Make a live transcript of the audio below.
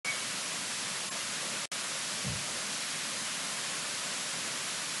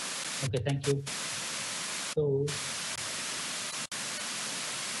Okay, thank you. So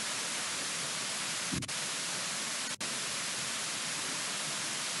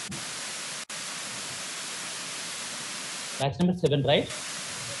that's number 7, right?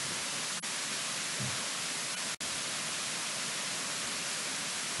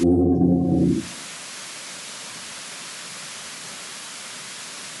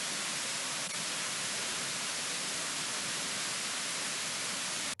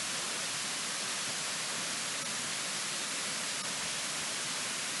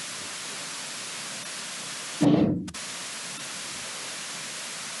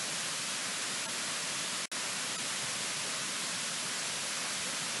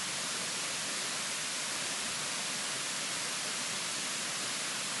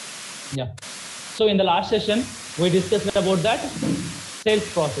 Yeah. So in the last session, we discussed about that sales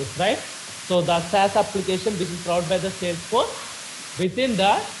process, right? So the SaaS application, which is provided by the Salesforce, within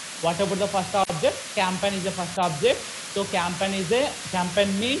that, what about the first object? Campaign is the first object. So campaign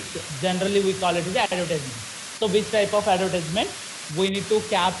means generally we call it as advertisement. So which type of advertisement? We need to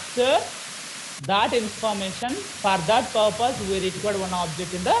capture that information. For that purpose, we require one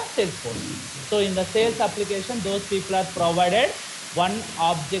object in the Salesforce. So in the sales application, those people are provided one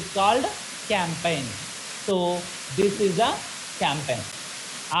object called campaign. So this is a campaign.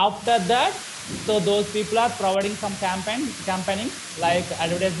 After that, so those people are providing some campaigning like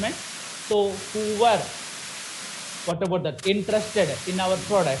advertisement. So whoever, what about that, interested in our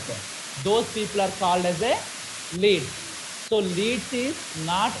product, those people are called as a lead. So leads is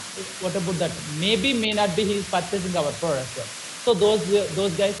not, what about that, maybe may not be he is purchasing our product. So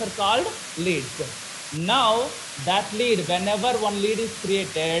those guys are called leads. Now that lead, whenever one lead is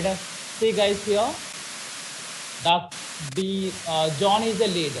created, see guys here, the John is a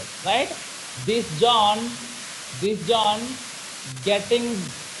lead, right? This John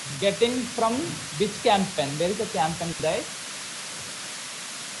getting from which campaign? There is a campaign, guys.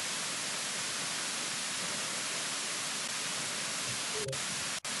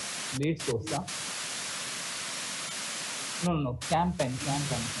 Lead source, huh? No, campaign.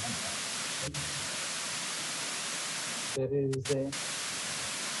 There is a,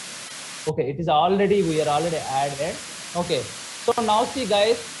 okay, it is already, we are already added. Okay, so now see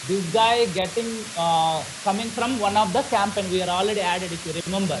guys, this guy getting coming from one of the campaign we are already added, if you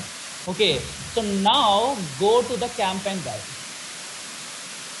remember. Okay, so now go to the campaign, guys.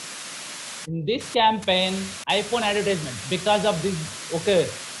 In this campaign, iPhone advertisement, because of this,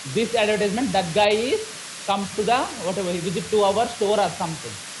 okay, this advertisement, that guy is come to the whatever, visit to our store or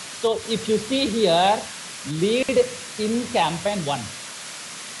something. So if you see here, lead in campaign 1.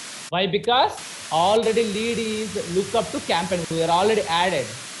 Why? Because already lead is look up to campaign, we are already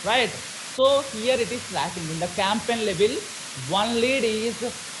added, right? So here it is tracking in the campaign level, one lead is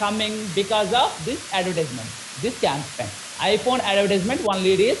coming because of this advertisement, this campaign iPhone advertisement, one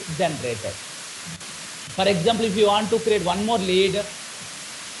lead is generated. For example, if you want to create one more lead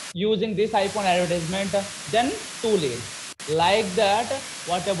using this iPhone advertisement, then 2 leads. Like that,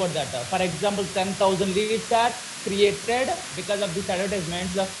 what about that? For example, 10,000 leads are created because of this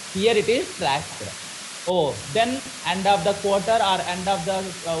advertisement. Here it is tracked. Oh, then end of the quarter or end of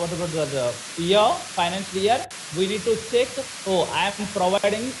the what about the year, financial year, we need to check. Oh, I am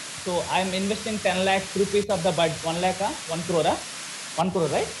providing, so I am investing 10 lakh rupees of the budget, 1 lakh, 1 crore, 1 crore,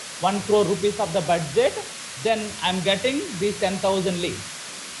 right? 1 crore rupees of the budget. Then I'm getting these 10,000 leads.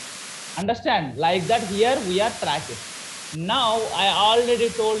 Understand? Like that, here we are tracking. Now I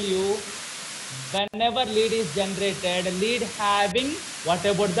already told you, whenever lead is generated, lead having what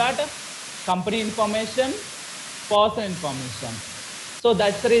about that? Company information, person information. So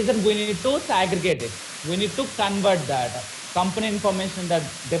that's the reason we need to segregate it. We need to convert that. Company information,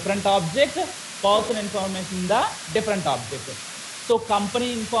 the different object, person information, the different object. So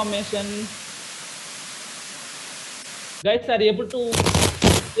company information, guys, are you able to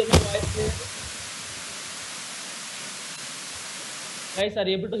hear my voice, please? Guys, are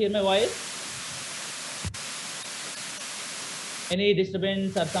you able to hear my voice? Any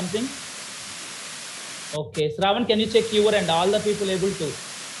disturbance or something? Okay, Shravan, can you check your end? All the people able to?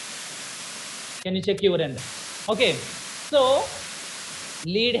 Can you check your end? Okay, so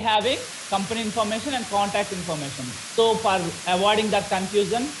lead having company information and contact information. So for avoiding that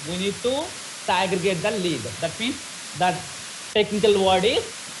confusion, we need to segregate the lead. That means that technical word is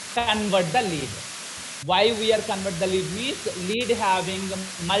convert the lead. Why we are convert the lead means lead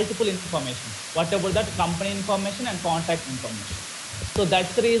having multiple information. What about that? Company information and contact information. So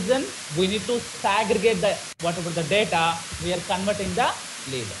that's the reason we need to segregate the what about the data we are converting the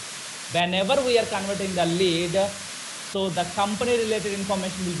lead. Whenever we are converting the lead, So the company related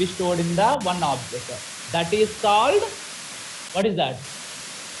information will be stored in the one object. That is called, what is that?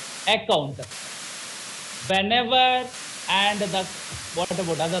 Account. Whenever, and the, what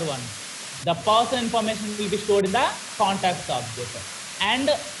about other one? The person information will be stored in the contact object. And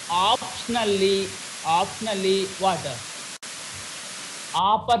optionally, what?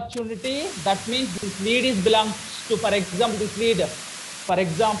 Opportunity, that means this lead is belongs to, for example, this lead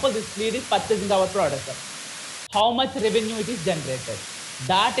is purchasing our product. How much revenue it is generated,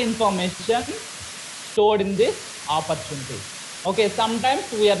 that information stored in this opportunity. Okay,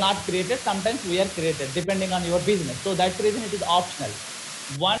 sometimes we are not created, sometimes we are created, depending on your business. So that's the reason it is optional.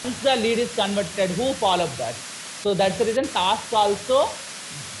 Once the lead is converted, who follows that? So that's the reason task also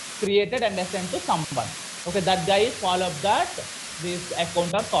created and assigned to someone. Okay, that guy is follow that this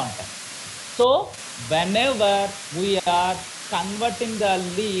account or contact. So whenever we are converting the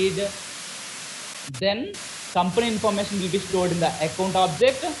lead, then company information will be stored in the account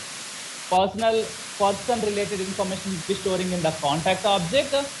object. Person related information will be storing in the contact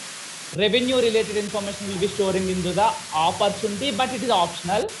object. Revenue related information will be storing into the opportunity, but it is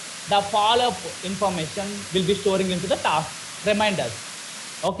optional. The follow-up information will be storing into the task reminders.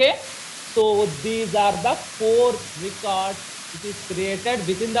 Okay, so these are the 4 records which is created.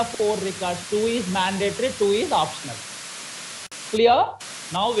 Within the 4 records, 2 is mandatory, 2 is optional. Clear?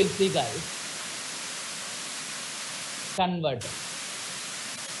 Now we'll see, guys. Convert.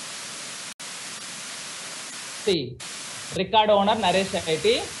 See, record owner Naresh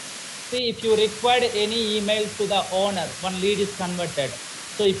IT. See, if you required any email to the owner, one lead is converted.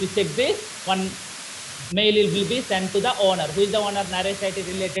 So if you check this, one mail will be sent to the owner. Who is the owner? Naresh IT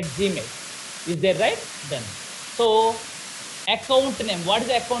related Gmail. Is there, right? Then. So account name. What is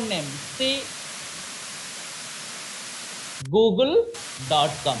the account name? See,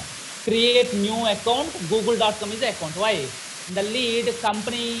 google.com. Create new account. Google.com is the account. Why? The lead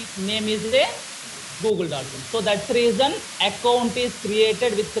company name is a google.com. So that's the reason account is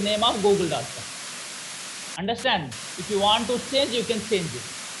created with the name of google.com. Understand? If you want to change, you can change it.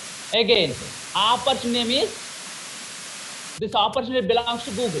 Again, opportunity name is, this opportunity belongs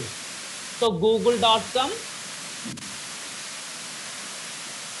to Google. So google.com,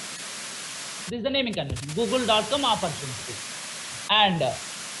 this is the naming convention, google.com opportunity. And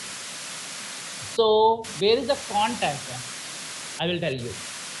so where is the contact? I will tell you.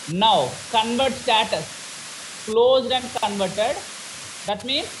 Now convert status, closed and converted. That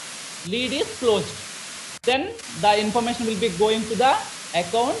means lead is closed. Then the information will be going to the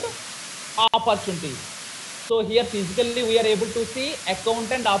account opportunity. So here physically we are able to see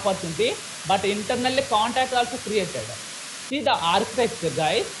account and opportunity, but internally contact also created. See the architecture,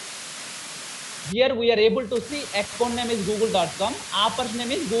 guys. Here we are able to see account name is google.com, opportunity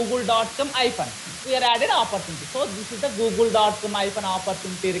name is google.com hyphen. We are added opportunity. So this is the google.com hyphen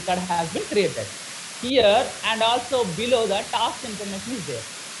opportunity record has been created. Here and also below the task information is there.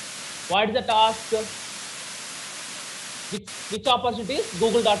 What is the task? Which opportunity is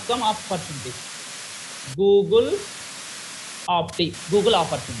google.com opportunity? Google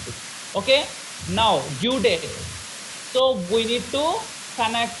opportunity. Okay. Now due date. So we need to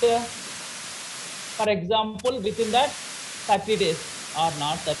connect. For example, within that 30 days or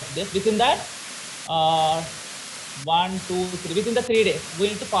not 30 days, within that 1, 2, 3, within the 3 days, we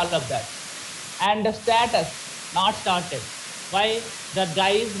need to follow up that. And the status not started. Why? The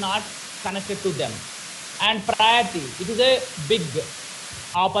guy is not connected to them. And priority, it is a big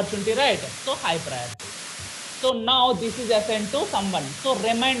opportunity, right? So high priority. So now this is assigned to someone. So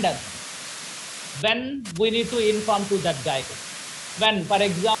reminder, when we need to inform to that guy. When, for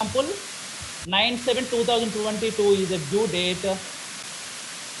example, 9/7/2022 is a due date,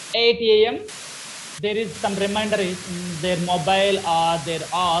 8 AM, there is some reminder in their mobile or their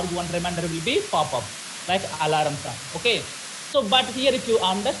org, one reminder will be pop up, like alarm sound. Okay. So, but here if you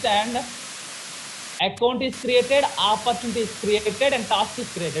understand, account is created, opportunity is created, and task is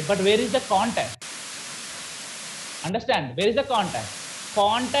created. But where is the contact? Understand? Where is the contact?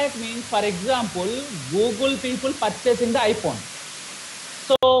 Contact means, for example, Google people purchasing the iPhone.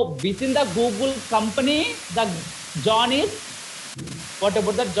 So within the Google company, the John is, what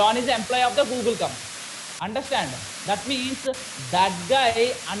about that? John is the employee of the Google company. Understand? That means that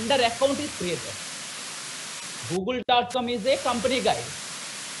guy under account is created. Google.com is a company guy.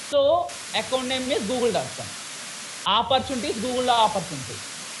 So account name is google.com. Opportunity is Google opportunity.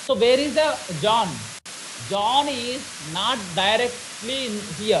 So where is the John? John is not directly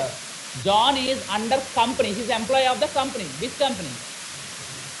in here. John is under company. He is employee of the company. Which company?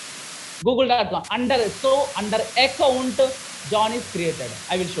 Google.com. Under account, John is created.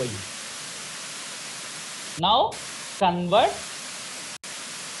 I will show you. Now convert.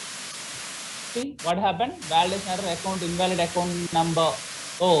 See what happened? Validation error, account invalid, account number.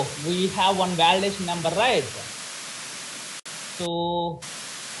 Oh, we have one validation number, right? So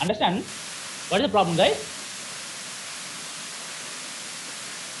understand what is the problem, guys?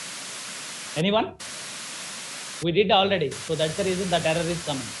 Anyone? We did already, so that's the reason that error is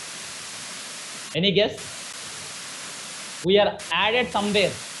coming. Any guess? We are added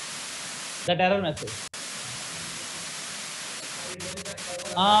somewhere that error message.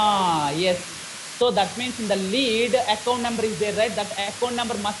 Yes. So that means in the lead account number is there, right? That account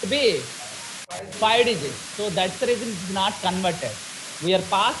number must be 5 digits. So that's the reason it's not converted. We are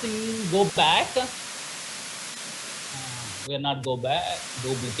passing, go back. We are not go back,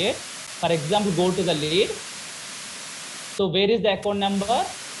 duplicate. For example, go to the lead. So where is the account number?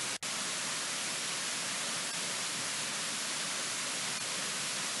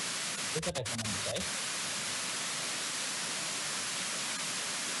 Look at account number, right?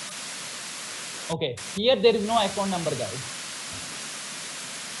 Okay, here there is no account number, guys.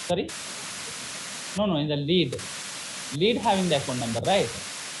 Sorry? No, in the lead having the account number, right?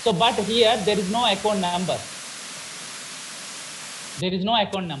 So, but here there is no account number. There is no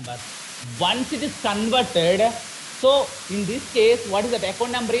account number. Once it is converted, so in this case, what is that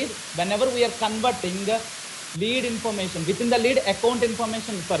account number is? Whenever we are converting lead information within the lead account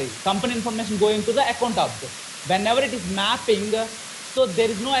information, sorry, company information going to the account object. Whenever it is mapping, so there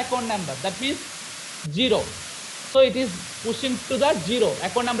is no account number. That means 0. So it is pushing to the 0.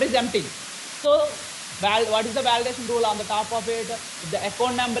 Account number is empty. So what is the validation rule on the top of it? If the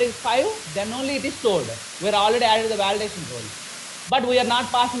account number is 5, then only it is stored. We are already added the validation rule. But we are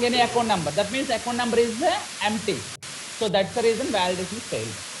not passing any account number. That means account number is empty. So that's the reason validation is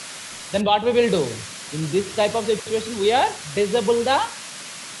failed. Then what we will do? In this type of situation, we are disable the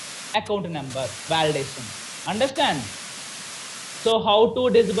account number validation. Understand? So how to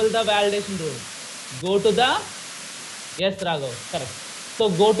disable the validation rule? Go to the, yes, Raghav, correct. So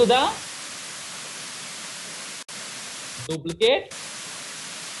go to the duplicate,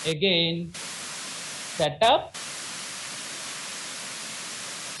 again, setup,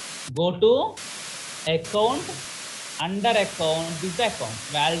 go to account, under account, this account,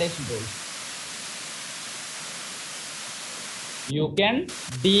 validation rule. You can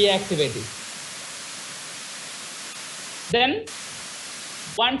deactivate it. Then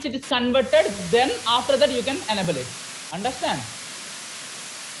once it is converted, then after that you can enable it. Understand?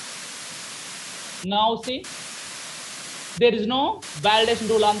 Now see, there is no validation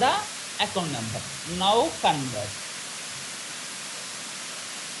rule on the account number. Now convert.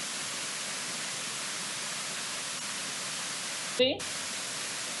 See,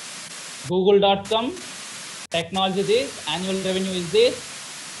 google.com, technology this, annual revenue is this,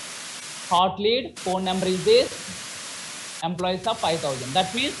 hot lead, phone number is this, employees of 5,000.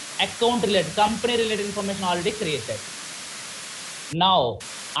 That means account related, company related information already created. Now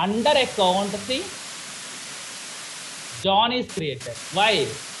under account, see, John is created. Why?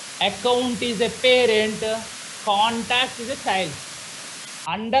 Account is a parent, contact is a child.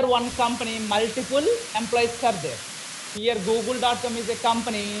 Under one company, multiple employees are there. Here google.com is a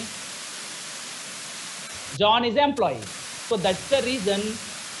company, John is an employee. So that's the reason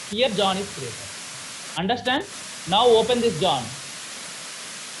here John is created. Understand? Now open this John.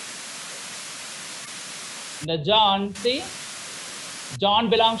 The John, see, John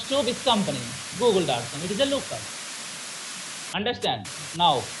belongs to which company? Google.com. It is a lookup. Understand?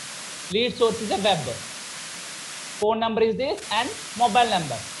 Now, lead source is a web. Phone number is this and mobile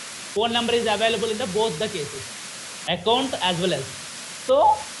number. Phone number is available in the both the cases, account as well as.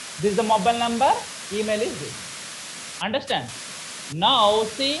 So, this is the mobile number, email is this. Understand? Now,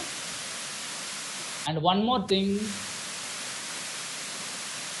 see, and one more thing.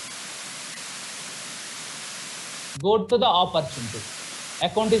 Go to the opportunity.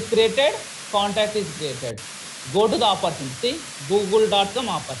 Account is created, contact is created. Go to the opportunity, google.com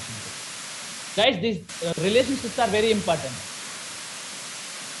opportunity. Guys, these relationships are very important.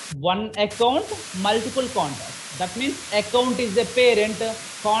 One account, multiple contacts. That means account is a parent,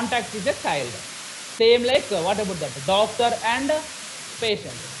 contact is a child. Same like, what about that? Doctor and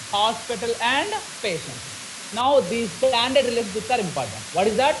patient, hospital and patient. Now, these standard relationships are important. What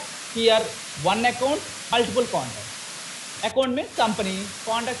is that? Here, one account, multiple contacts. Account means company,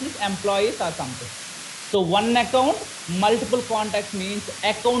 contact means employees or something. So one account, multiple contacts means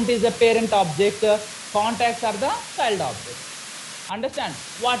account is a parent object, contacts are the child object. Understand?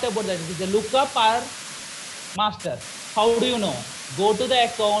 What about that? It is a lookup or master. How do you know? Go to the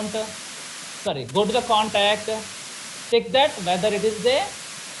account, go to the contact, check that whether it is the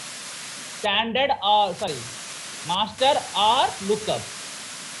standard or master or lookup.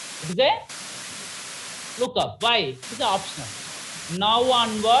 It is a lookup. Why? It is optional. Now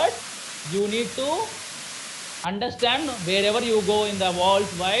onward, you need to understand wherever you go in the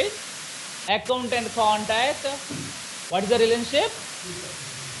worldwide, account and contact. What is the relationship?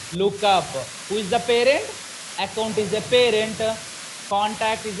 Lookup. Who is the parent? Account is a parent.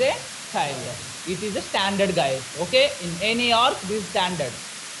 Contact is a child. It is a standard, guys. Okay, in any org, this is standard.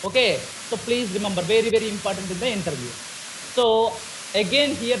 Okay, so please remember, very, very important in the interview. So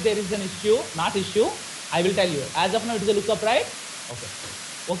again, here there is an issue, not issue. I will tell you. As of now, it is a lookup, right? Okay.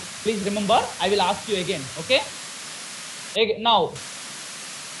 Okay. Please remember, I will ask you again. Okay. Now,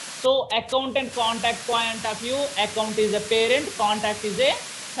 so account and contact point of view, account is a parent, contact is a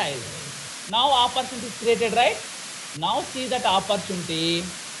child. Now opportunity is created, right? Now see that opportunity,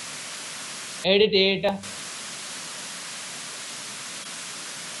 edit it.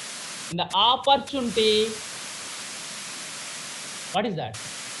 In the opportunity, what is that?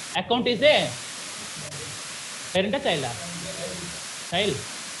 Account is a parent or child? Child,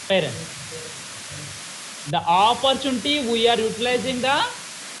 parent. The opportunity, we are utilizing the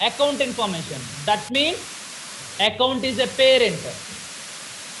account information. That means account is a parent,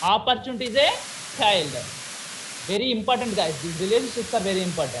 opportunity is a child. Very important, guys. These relationships are very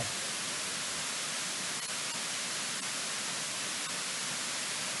important.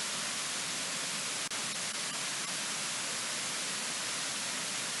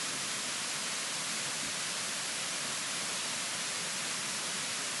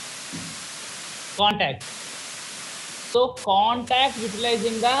 Contact. So contact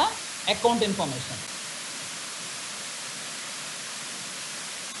utilizing the account information.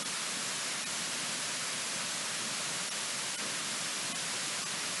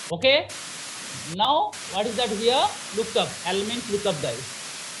 Okay. Now what is that here? Lookup. L means lookup, guys.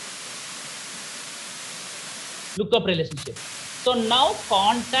 Lookup relationship. So now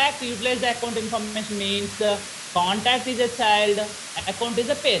contact utilize the account information means contact is a child, account is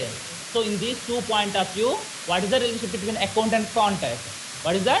a parent. So in these 2 point of view, what is the relationship between account and contact?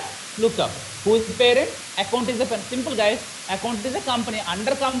 What is that? Lookup. Who is parent? Account is a parent. Simple, guys. Account is a company.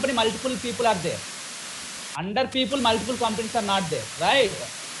 Under company, multiple people are there. Under people, multiple companies are not there, right?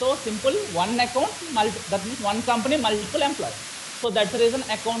 So simple, one account, that means one company, multiple employees. So that's the reason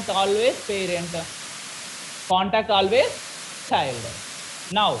account always parent, contact always child.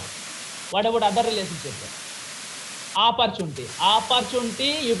 Now, what about other relationship? Opportunity.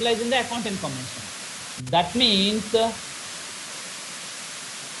 Opportunity utilizing the account information. That means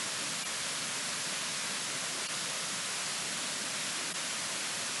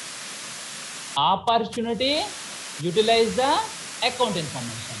opportunity utilize the account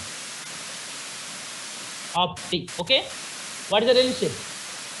information. Opti. Okay. What is the relationship?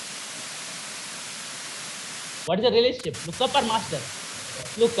 What is the relationship? Lookup or master?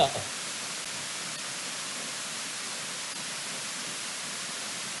 Lookup.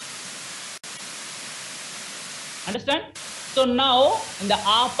 Understand? So now in the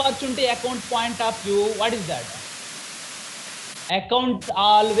opportunity account point of view, what is that? Account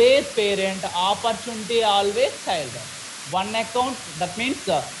always parent, opportunity always child. One account, that means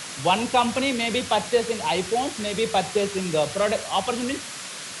one company may be purchasing iPhones, may be purchasing product opportunities,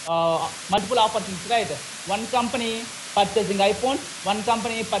 multiple opportunities, right? One company purchasing iPhones, one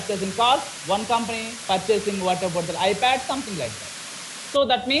company purchasing cars, one company purchasing what about the iPad, something like that. So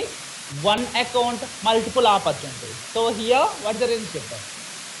that means one account, multiple opportunities. So here, what is the relationship?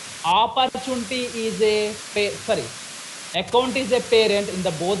 Opportunity is a account is a parent. In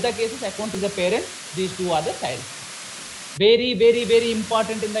the both the cases, account is a parent. These two are the child. Very, very, very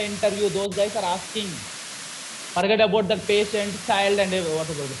important in the interview. Those guys are asking. Forget about the patient, child, and what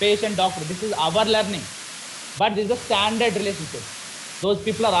about the patient, doctor. This is our learning, but this is a standard relationship. Those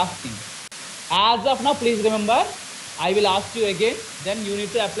people are asking. As of now, please remember, I will ask you again. Then you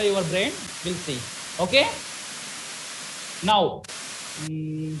need to apply your brain. We'll see. Okay. Now,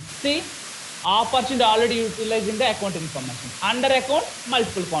 see. Opportunity already utilizing the account information. Under account,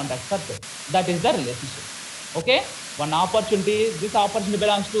 multiple contacts. That is the relationship. Okay. One opportunity. This opportunity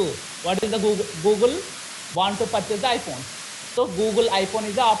belongs to what is the Google want to purchase the iPhone. So Google iPhone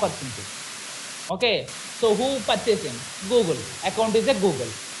is the opportunity. Okay. So who purchasing? Google. Account is a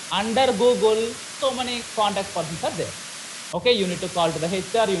Google. Under Google, so many contact persons are there. Okay. You need to call to the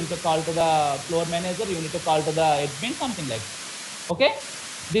HR. You need to call to the floor manager. You need to call to the admin. Something like that. Okay.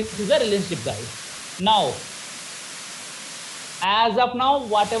 This is a relationship, guys. Now, as of now,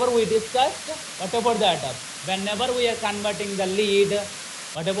 whatever we discussed, what about that? Whenever we are converting the lead,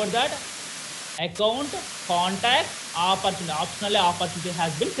 what about that? Account, contact, opportunity. Optionally, opportunity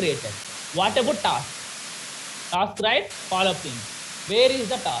has been created. What about task? Task, right? Follow-up thing. Where is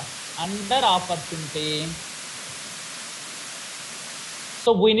the task? Under opportunity.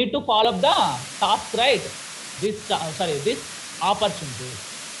 So we need to follow up the task, right? This opportunity.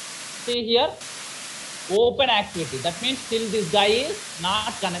 See here, open activity. That means still this guy is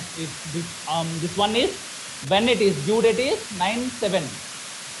not connected. This one is when it is due date is 9/7.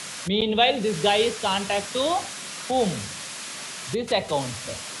 Meanwhile, this guy is contact to whom? This account.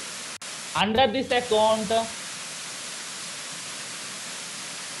 Under this account,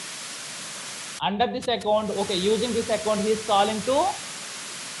 okay, using this account, he is calling to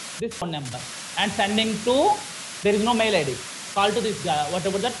this phone number and sending to, there is no mail ID. Call to this guy,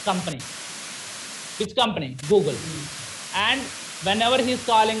 whatever that company. Which company? Google. And whenever he is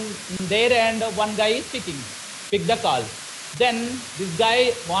calling their end, one guy is pick the call. Then this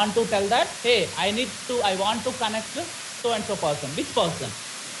guy want to tell that, hey, I want to connect so and so person. Which person?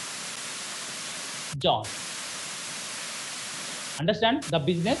 John. Understand the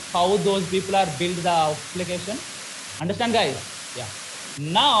business, how those people are build the application? Understand, guys? Yeah.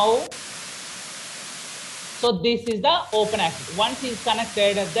 Now, so this is the open activity. Once he is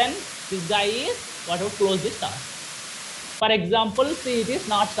connected, then this guy is whatever close this task. For example, see, it is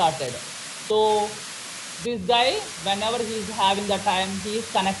not started. So this guy, whenever he is having the time, he is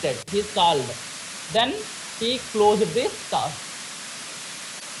connected, he is called. Then he closed this task.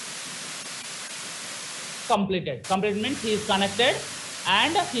 Completed. Completed means he is connected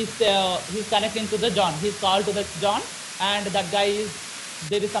and he's connecting to the John. He's called to the John, and that guy is,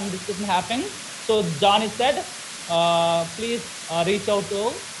 there is some discussion happening. So John is said, please reach out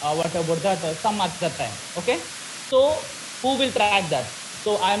to what about that some other time. Okay. So who will track that?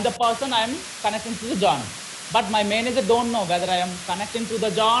 So I am the person, I am connecting to the John, but my manager don't know whether I am connecting to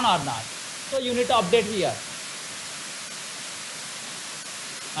the John or not. So you need to update here.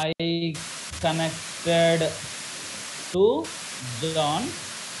 I connected to John.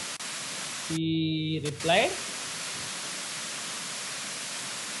 He replied.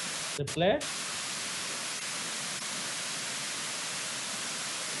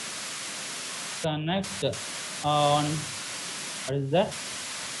 Connect on, what is that?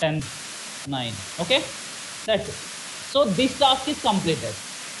 10/9. Okay, that's it. So this task is completed.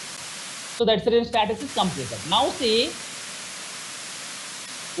 So that's the status is completed. Now see,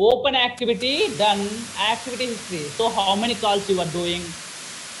 open activity done, activity history. So how many calls you are doing?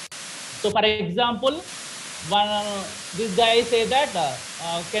 So for example, this guy say that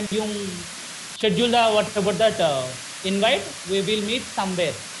can you schedule the what about that invite? We will meet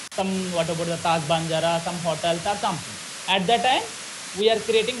somewhere. Some what about the Taj Banjara, some hotels or something. At that time, we are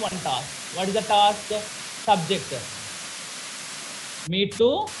creating one task. What is the task? Subject. Meet to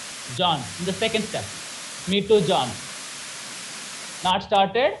John. In the second step, meet to John. Not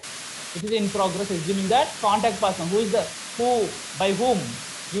started. It is in progress. Assuming that contact person. By whom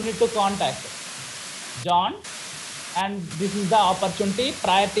you need to contact? John. And this is the opportunity.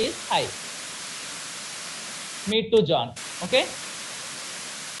 Priority is high. Meet to John. Okay.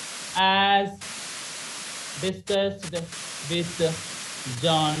 As discussed with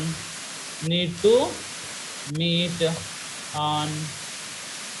John, need to meet on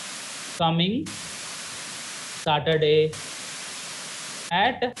coming Saturday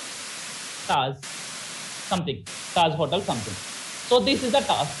at Taj Hotel something. So this is the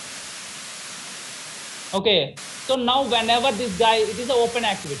task. Okay. So now whenever this guy, it is an open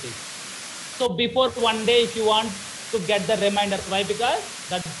activity. So before one day, if you want to get the reminder, why? Because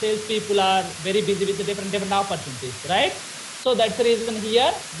that sales people are very busy with the different opportunities, right? So that's the reason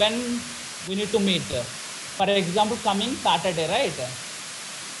here when we need to meet. For example, coming Saturday, right?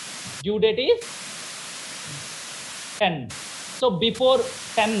 Due date is 10. So before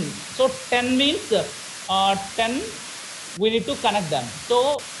 10, so 10 means 10, we need to connect them.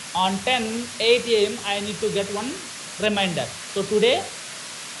 So on 10, 8 a.m. I need to get one reminder. So today,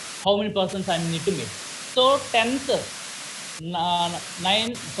 how many persons I need to meet? So 10th,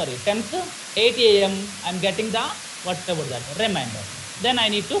 8 a.m. I'm getting the whatever that reminder. Then I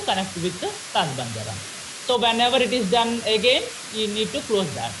need to connect with the Taj Banjara. So whenever it is done again, you need to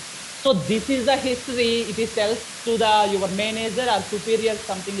close that. So this is the history. It is tells to the your manager or superior,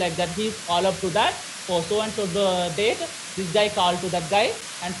 something like that. He's all up to that. For so and so the date, this guy called to that guy,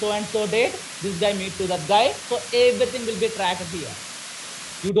 and so date, this guy meet to that guy. So everything will be tracked here.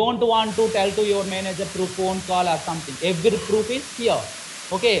 You don't want to tell to your manager through phone call or something. Every proof is here.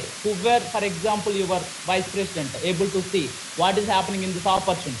 Okay, whoever, for example, your vice president able to see what is happening in this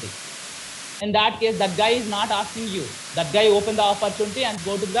opportunity. In that case, that guy is not asking you. That guy open the opportunity and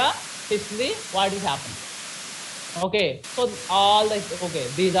go to the history, what is happening. Okay, so all the,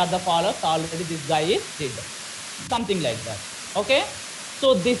 okay, these are the follow-ups already this guy is did. something like that. Okay,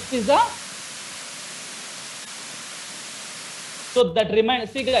 so this is a, so that reminder,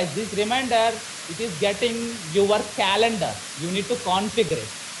 see guys, this reminder, it is getting your calendar. You need to configure it.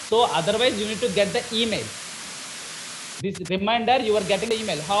 So otherwise you need to get the email. This reminder, you are getting the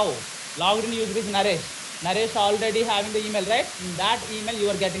email. How? Logged in user is Naresh. Naresh already having the email, right? In that email, you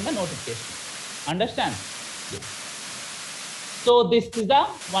are getting the notification. Understand? Yes. So this is the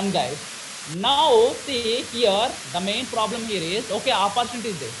one, guys. Now see here, the main problem here is, okay, opportunity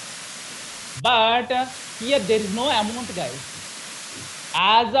is there. But here there is no amount, guys.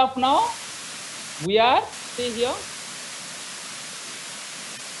 As of now, we are, see here.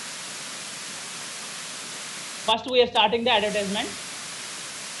 First, we are starting the advertisement.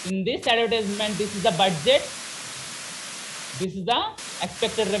 In this advertisement, this is the budget. This is the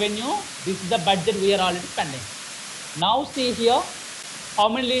expected revenue. This is the budget we are already spending. Now see here, how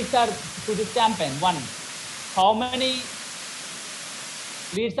many leads are to this campaign? 1. How many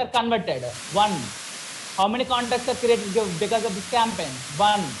leads are converted? 1. How many contacts are created because of this campaign?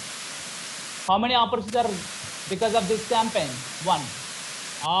 1. How many opportunities are because of this campaign? 1.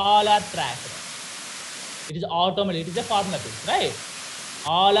 All are tracked. It is automated. It is a formula piece, right?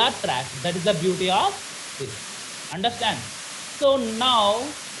 All are tracked. That is the beauty of this. Understand? So now,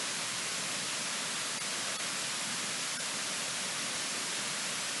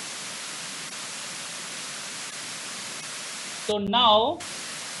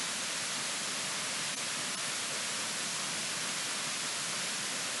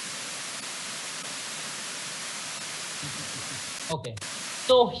 okay.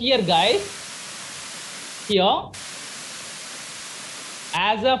 So here, guys, here,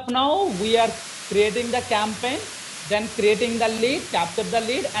 as of now, we are creating the campaign, then creating the lead, capture the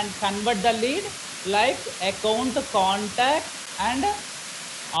lead, and convert the lead like account, contact, and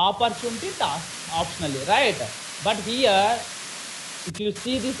opportunity task optionally, right? But here, if you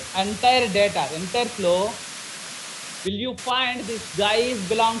see this entire data, entire flow, will you find this guy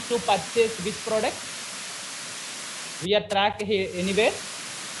belongs to purchase which product? We are tracked here anywhere.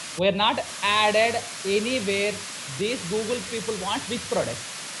 We are not added anywhere. These Google people want which product.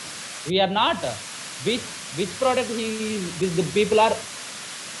 We are not. Which product the people are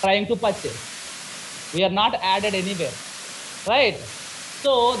trying to purchase. We are not added anywhere, right?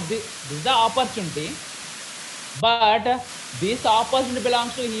 So this is the opportunity, but this opportunity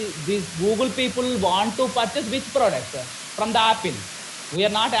belongs to these Google people want to purchase which product from the Apple. We are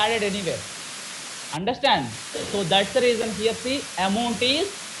not added anywhere. Understand? So that's the reason here. See, amount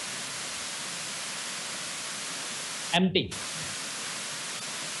is empty,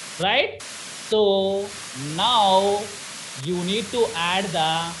 right? So now you need to add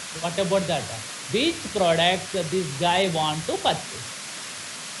the, what about that? Which products this guy want to purchase.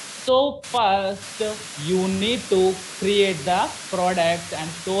 So first you need to create the products and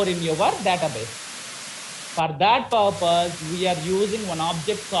store in your database. For that purpose, we are using one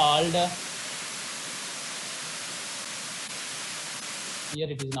object called, here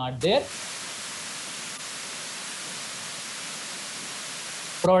it is not there,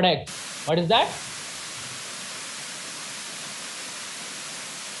 product. What is that?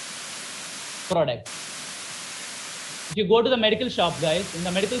 Product. If you go to the medical shop, guys, in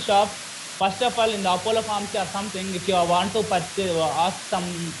the medical shop, first of all, in the Apollo pharmacy or something, if you want to purchase or ask some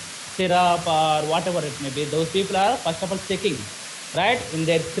syrup or whatever it may be, those people are first of all checking, right, in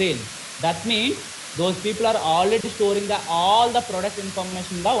their screen. That means those people are already storing all the product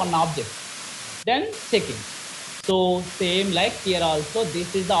information in the one object, then checking. So same like here also,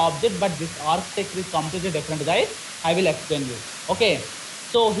 this is the object, but this architecture is completely different, guys. I will explain you. Okay.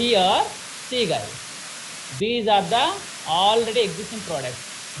 So here, see guys, these are the already existing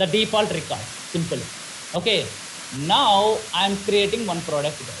products, the default record, simple. Okay. Now I'm creating one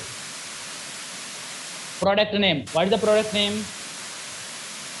product, guys. Product name. What is the product name?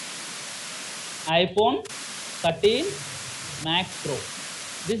 iPhone 13 Max Pro.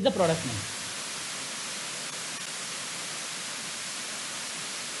 This is the product name.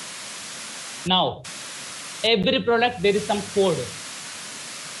 Now, every product there is some code,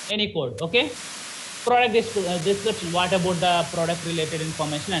 any code, okay? Product description, what about the product related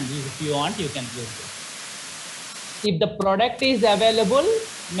information, and if you want, you can use it. If the product is available,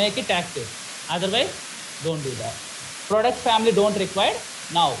 make it active. Otherwise, don't do that. Product family don't require.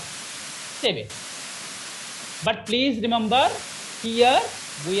 Now, save it. But please remember, here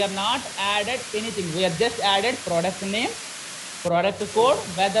we are not added anything. We are just added product name, product code,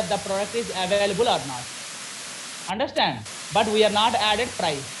 whether the product is available or not. Understand? But we are not added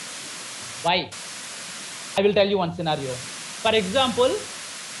price. Why? I will tell you one scenario. For example,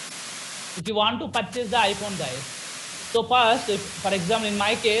 if you want to purchase the iPhone, guys. So first, if, for example, in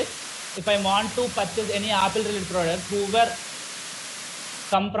my case, if I want to purchase any Apple related product, whoever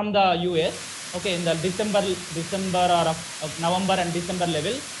come from the US, okay, in the December or of November and December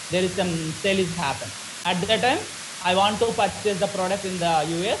level, there is some sale is happen. At that time, I want to purchase the product in the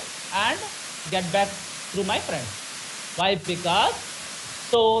US and get back through my friends. Why? Because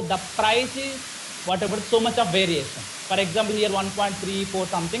so the price is whatever, so much of variation. For example, here 1.34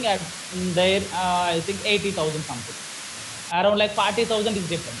 something, at in there I think 80,000 something. Around like 40,000 is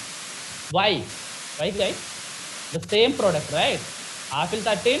different. Why? Why, guys? The same product, right? Apple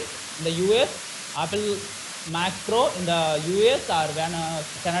 13 in the US, Apple Max Pro in the US or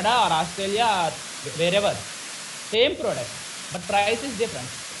Canada or Australia or wherever. Same product, but price is different.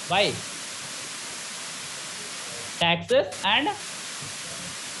 Why? Taxes and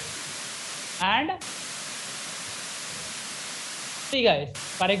see, guys,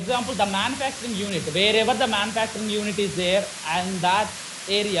 for example, the manufacturing unit, wherever the manufacturing unit is there and that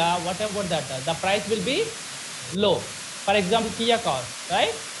area, whatever that, the price will be low. For example, Kia cars,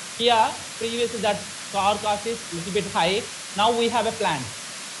 right? Kia, previously that car cost is a little bit high. Now we have a plant,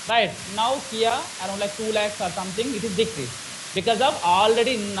 right? Now Kia around like 2 lakhs or something, it is decreased because of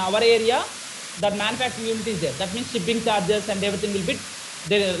already in our area, the manufacturing unit is there. That means shipping charges and everything will be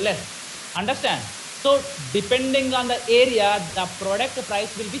there less. Understand? So depending on the area, the product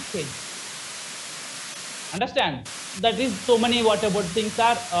price will be changed. Understand? That is so many whatever things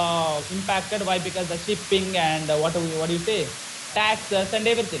are impacted. Why? Because the shipping and what do you say, taxes and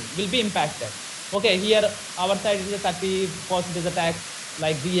everything will be impacted. Okay, here our side is a 30% is a tax,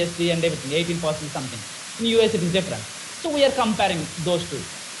 like GST and everything, 18% something. In US it is different. So we are comparing those two.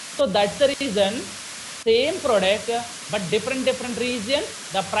 So that's the reason, same product but different regions,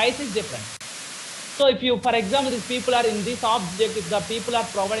 the price is different. So if you, for example, these people are in this object, if the people are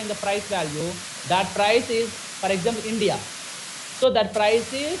providing the price value, that price is, for example, India. So that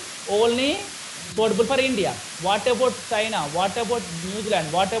price is only suitable for India. What about China? What about New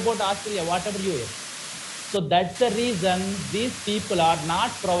Zealand? What about Australia? What about US? So that's the reason these people are not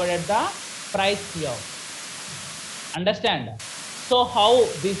provided the price here. Understand? So how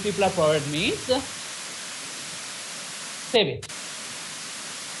these people are provided means, save it.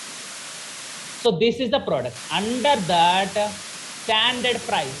 So this is the product. Under that, standard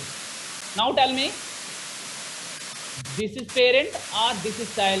price. Now tell me, this is parent or this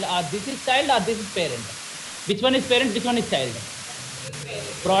is child, or this is child or this is parent? Which one is parent? Which one is child?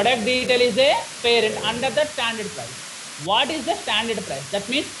 Product detail is a parent under the standard price. What is the standard price? That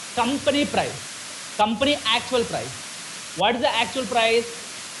means company price, company actual price. What is the actual price?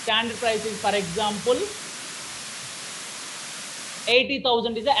 Standard price is, for example,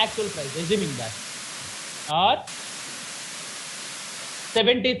 80,000 is the actual price, assuming that, or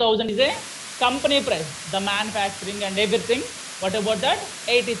 70,000 is a company price, the manufacturing and everything. What about that?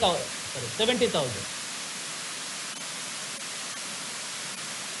 80,000, sorry, 70,000.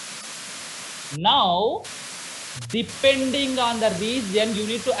 Now, depending on the region, you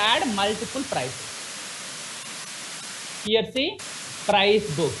need to add multiple prices. Here, see, price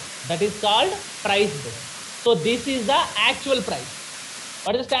book. That is called price book. So this is the actual price.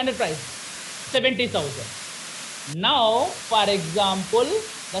 What is the standard price? 70,000. Now, for example,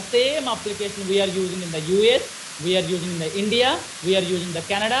 the same application we are using in the US, we are using in the India, we are using the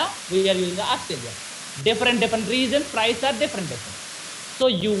Canada, we are using the Australia. Different regions, price are different. So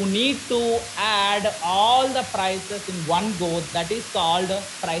you need to add all the prices in one go. That is called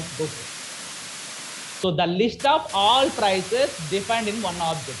price book. So the list of all prices defined in one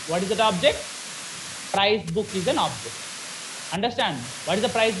object. What is that object? Price book is an object. Understand? What is the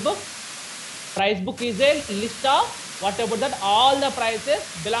price book? Price book is a list of whatever that all the prices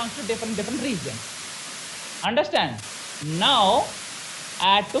belongs to different regions. Understand? Now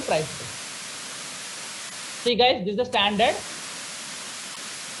add to price book. See, guys, this is the standard.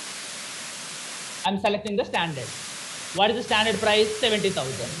 I'm selecting the standard. What is the standard price?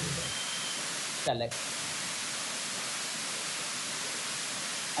 70,000. Select.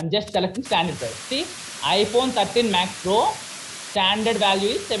 I'm just selecting standard price. See, iPhone 13 Max Pro, standard value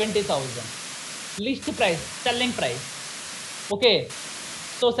is 70,000. List price, selling price. Okay.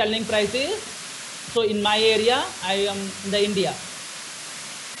 So selling price is, so in my area, I am in the India.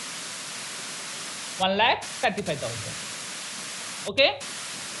 1,35,000. Okay.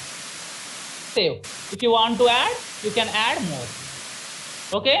 Save. If you want to add, you can add more.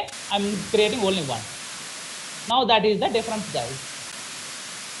 Okay. I'm creating only one. Now that is the difference, guys.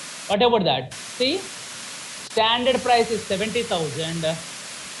 What about that? See, standard price is 70,000.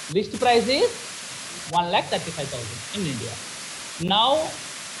 List price is 1,35,000 in India. Now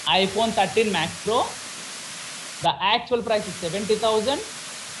iPhone 13 Max Pro. The actual price is 70,000.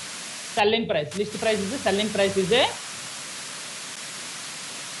 Selling price, list price is a, selling price is a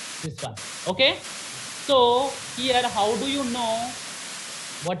this one. Okay. So here, how do you know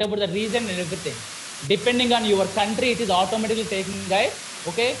whatever the reason and everything? Depending on your country, it is automatically taking, guys.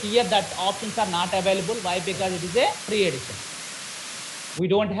 Okay. Here that options are not available. Why? Because it is a free edition. We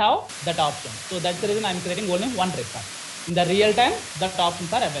don't have that option. So that's the reason I'm creating only one record. In the real time, that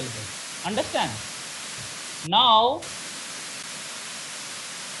options are available. Understand? Now,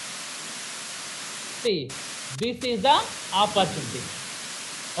 see, this is the opportunity.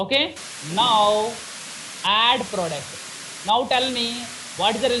 Okay. Now, add product. Now tell me,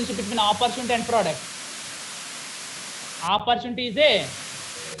 what is the relationship between opportunity and product? Opportunity is a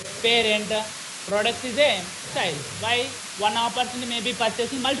parent, product is a child. Why? One opportunity may be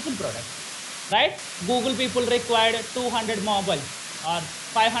purchasing multiple products, right? Google people required 200 mobiles or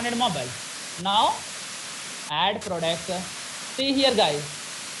 500 mobiles. Now, add product. See here, guys.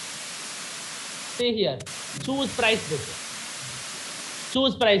 See here. Choose price book.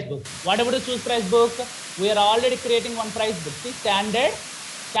 Choose price book. Whatever to choose price book, we are already creating one price book. See, standard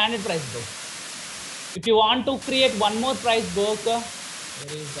price book. If you want to create one more price book, where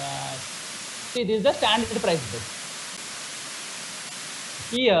is that? See, this is the standard price book.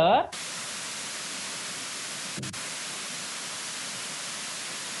 Here,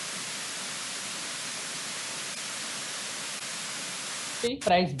 see,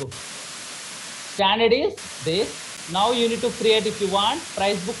 price book. Standard is this. Now you need to create, if you want,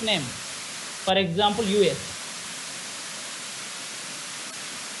 price book name. For example, US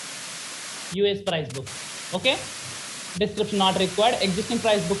price book. Okay. Description not required. Existing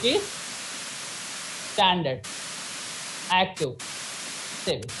price book is standard, active,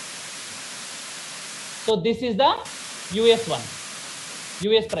 save. So this is the US one,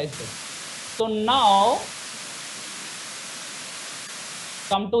 US price book. So now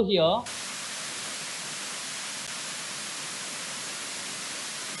come to here.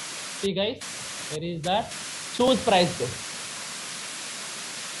 See, guys, where is that? Choose price book.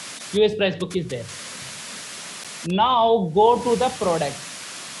 US price book is there. Now go to the product.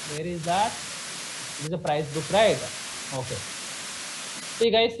 Where is that? This is a price book, right? Okay.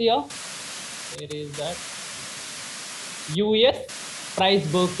 See, guys, here. Where is that? US price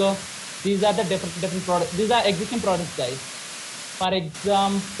book. These are the different products. These are existing products, guys. For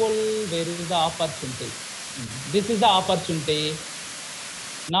example, where is the opportunity? This is the opportunity.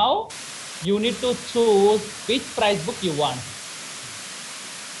 Now you need to choose which price book you want.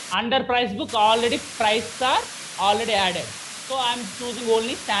 Under price book, already prices are already added. So I'm choosing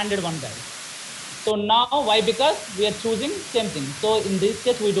only standard one, guys. So now why? Because we are choosing same thing. So in this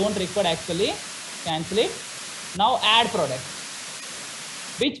case, we don't require actually, cancel it. Now add product.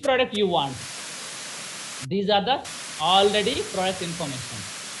 Which product you want? These are the already product information.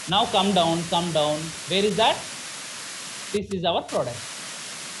 Now come down. Where is that? This is our product.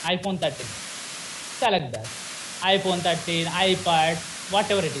 iPhone 13. Select that. iPhone 13, iPad,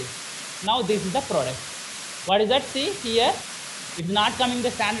 whatever it is. Now this is the product. What is that? See here, it's not coming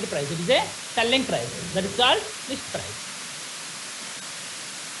the standard price. It is a selling price. That is called list price.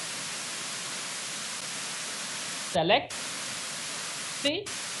 Select. See,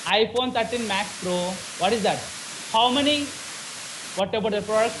 iPhone 13 Max Pro. What is that? How many, whatever the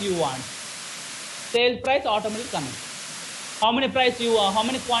product you want. Sales price automatically coming. How many price you want? How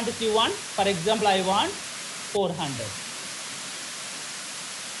many quantities you want? For example, I want 400.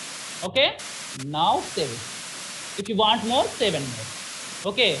 Okay. Now save it. If you want more, 7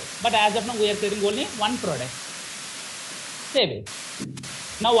 more. Okay. But as of now, we are creating only one product. Save it.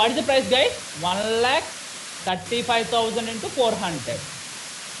 Now, what is the price, guys? 1,35,000 into 400.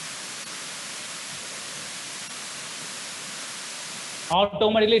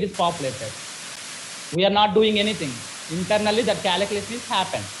 Automatically, it is populated. We are not doing anything. Internally, that calculation is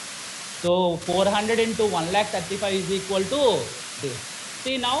happened. So 400 into 1,35,000 is equal to this.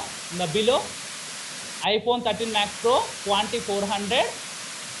 See now, in the below, iPhone 13 Max Pro, quantity 400.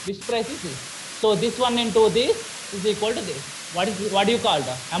 This price is this. So this one into this is equal to this. What do you call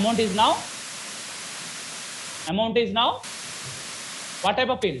the amount is now? Amount is now what type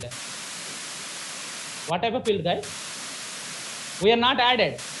of field? What type of field, guys? We are not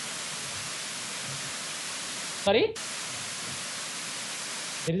added. Sorry.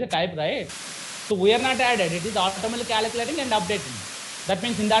 There is a type, right? So we are not added. It is automatically calculating and updating. That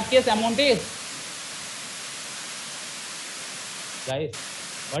means in that case, amount is, guys,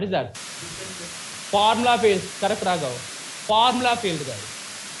 what is that? Formula field. Correct, Raghav. Formula field, guys.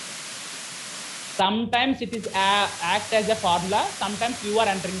 Sometimes it is act as a formula. Sometimes you are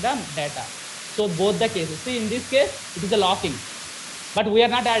entering the data. So both the cases. See, in this case, it is a locking, but we are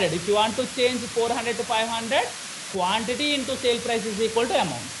not added. If you want to change 400 to 500, quantity into sale price is equal to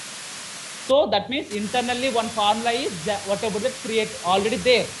amount. So that means internally one formula is whatever that create already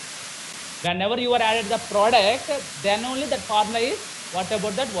there. Whenever you are added the product, then only that formula is whatever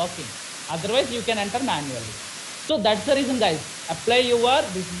that working. Otherwise, you can enter manually. So that's the reason, guys. Apply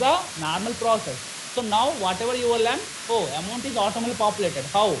your, this is the normal process. So now whatever you will learn, amount is automatically populated.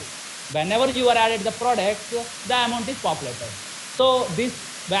 How? Whenever you are added the product, the amount is populated. So this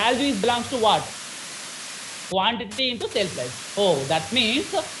value belongs to what? Quantity into sale price. That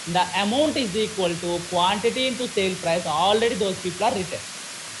means the amount is equal to quantity into sale price. Already those people are written.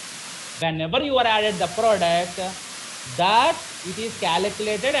 Whenever you are added the product, that it is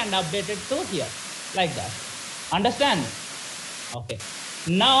calculated and updated to here, like that. Understand? Okay.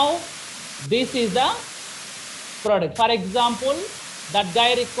 Now, this is the product. For example, that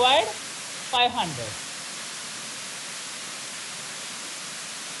guy required 500.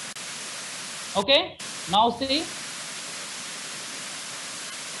 Okay. Now see.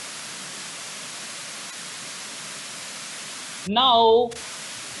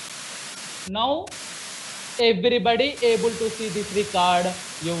 Now everybody able to see this record.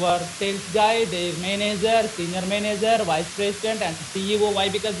 Your sales guy, their manager, senior manager, vice president, and CEO. Why?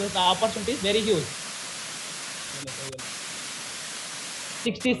 Because the opportunity is very huge.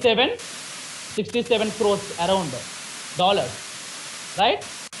 67 crores around dollars, right?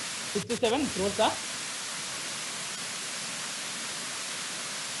 67 crores.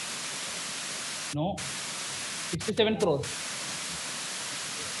 No, 67 crores.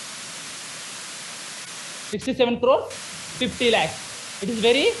 67 crores, 50 lakhs. It is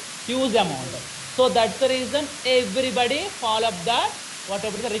very huge amount. So that's the reason everybody follow up that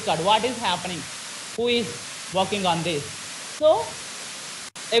whatever the record, what is happening, who is working on this. So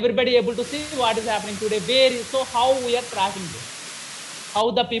everybody able to see what is happening today. So how we are tracking this, how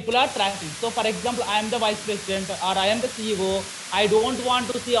the people are tracking. So for example, I am the vice president or I am the CEO. I don't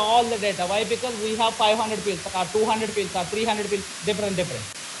want to see all the data. Why? Because we have 500 fields or 200 fields or 300 fields, different.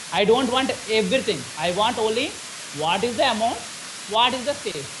 I don't want everything. I want only what is the amount, what is the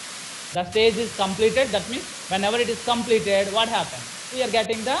stage. The stage is completed. That means whenever it is completed, what happens? We are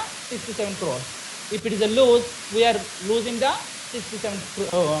getting the 67 crores. If it is a lose, we are losing the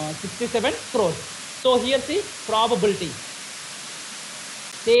 67 crores. So here see probability.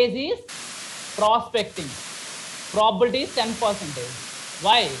 Stage is prospecting. Probability is 10%.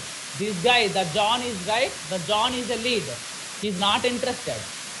 Why? This guy, the John is right. The John is a lead. He's not interested.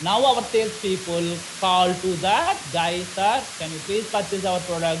 Now our sales people call to that guy, sir, can you please purchase our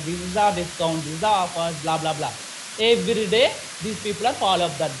product? This is our discount, this is the offers, blah, blah, blah. Every day, these people are follow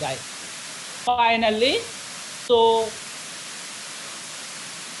up that guy. Finally, so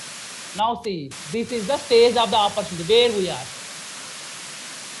now see, this is the stage of the opportunity where we are.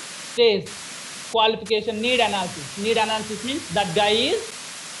 Stage, qualification, need analysis. Need analysis means that guy is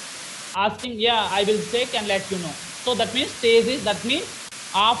asking, yeah, I will check and let you know. So that means stage is, that means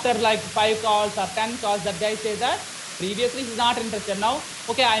after like 5 calls or 10 calls, that guy says that previously he's not interested. Now,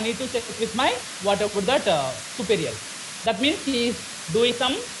 okay, I need to check with my whatever that superior. That means he is doing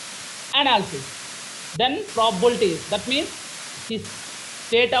some analysis. Then probability, that means his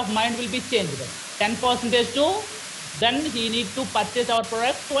state of mind will be changed. 10% to, then he needs to purchase our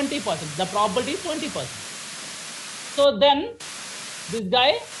product 20%. The probability is 20%. So then this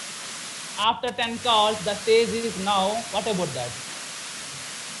guy, after 10 calls, the stage is now, what about that?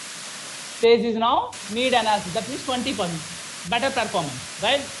 Stage is now need analysis. That means 20%. Better performance,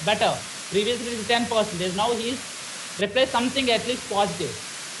 right? Better. Previously it is 10%. Now he is replaced something at least positive.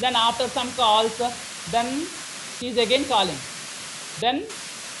 Then after some calls, then he is again calling. Then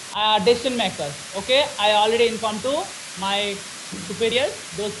decision makers. Okay, I already informed to my superiors.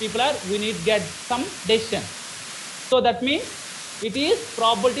 Those people are, we need to get some decision. So that means it is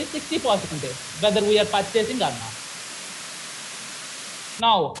probability 60% whether we are purchasing or not.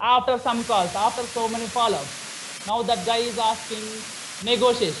 Now, after some calls, after so many follow-ups, now that guy is asking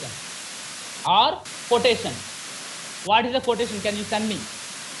negotiation or quotation. What is the quotation? Can you send me?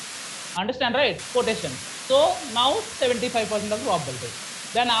 Understand, right? Quotation. So now 75% of probability.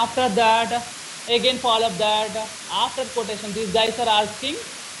 Then after that, again follow up that. After quotation, these guys are asking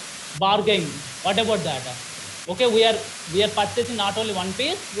bargaining. What about that? Okay, we are purchasing not only one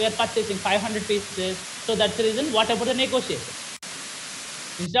piece, we are purchasing 500 pieces. So that's the reason. What about the negotiation?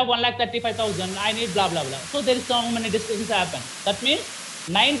 Instead of 1,35,000, I need blah blah blah. So there is so many discussions happen. That means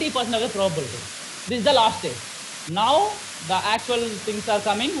 90% of the probability. This is the last stage. Now the actual things are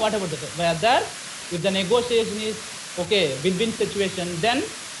coming. What about the whether if the negotiation is okay, win-win situation,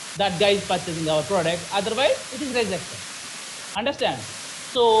 then that guy is purchasing our product. Otherwise, it is rejected. Understand?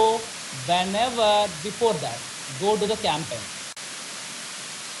 So whenever before that, go to the campaign.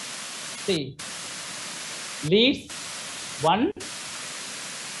 See, leads 1,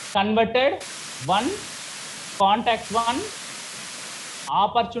 converted 1, contact 1,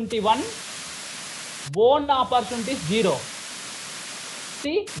 opportunity 1, won opportunity 0.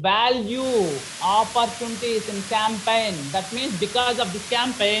 See, value opportunities in campaign. That means because of this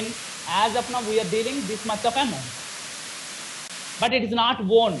campaign, as of now, we are dealing this much of amount. But it is not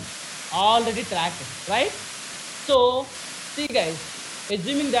won, already tracked, right? So, see guys,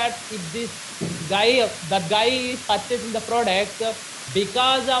 assuming that if this guy, that guy is purchasing the product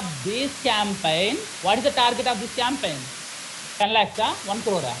because of this campaign, what is the target of this campaign? 10 lakhs, 1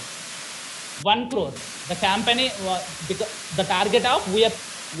 crore. 1 crore. The campaign, because the target of we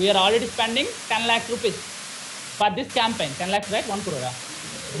are already spending 10 lakh rupees for this campaign. 10 lakhs, right? 1 crore.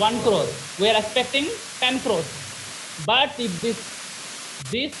 1 crore. We are expecting 10 crores. But if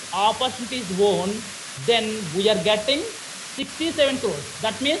this opportunity is won, then we are getting 67 crores.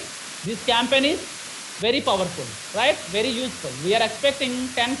 That means this campaign is very powerful, right? Very useful. We are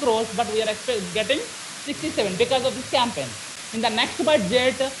expecting 10 crores, but we are getting 67 because of this campaign. In the next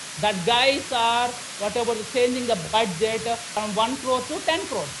budget, that guys are whatever changing the budget from 1 crore to 10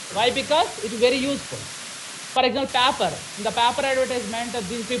 crores. Why? Because it is very useful. For example, paper. In the paper advertisement,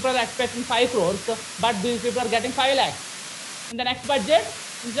 these people are expecting 5 crores, but these people are getting 5 lakhs. In the next budget,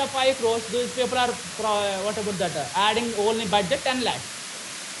 instead of 5 crores, these people are, what about that, adding only budget 10 lakhs.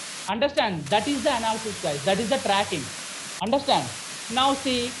 Understand? That is the analysis, guys. That is the tracking. Understand? Now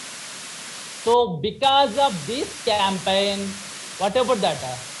see, so because of this campaign, what about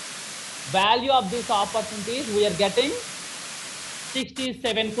that? Value of these opportunities, we are getting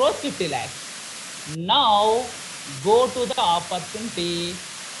 67 crores, 50 lakhs. Now go to the opportunity.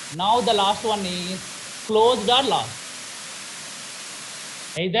 Now the last one is closed or lost.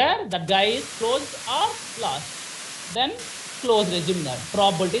 Either that guy is closed or lost. Then close, resume that.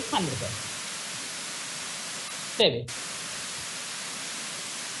 Probability is 100%. Save it.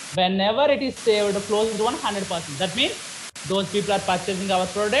 Whenever it is saved, closed 100%. That means those people are purchasing our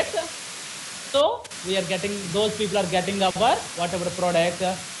product. So we are getting, those people are getting our whatever product.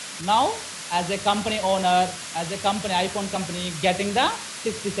 Now as a company owner, as a company, iPhone company, getting the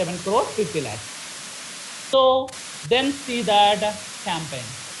 67 crores, 50 lakhs. So then see that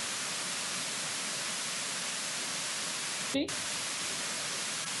campaign. See,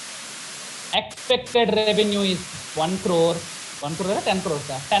 expected revenue is 1 crore, 1 crore, 10 crores,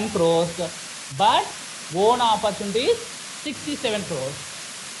 10 crores, but won opportunity is 67 crores.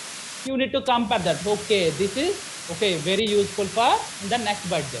 You need to compare that. Okay, this is okay, very useful for the next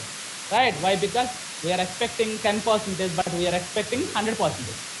budget, right? Why? Because we are expecting 10%, but we are expecting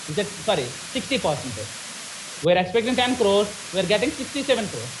 100%. Is it, sorry, 60%. We are expecting 10 crores, we are getting 67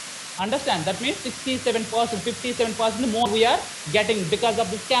 crores. Understand? That means 67%, 57% more we are getting because of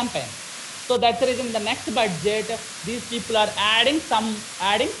this campaign. So that's the reason in the next budget, these people are adding some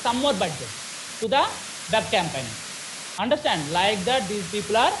more budget to the web campaign. Understand? Like that, these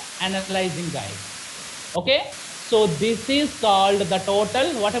people are analyzing guys. Okay. So this is called the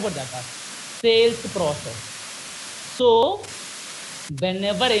total, what about that? Sales process. So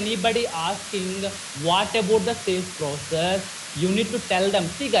whenever anybody asking what about the sales process, you need to tell them,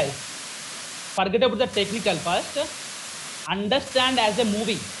 see guys, forget about the technical first, understand as a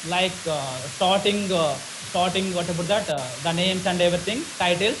movie, like starting what about that, the names and everything,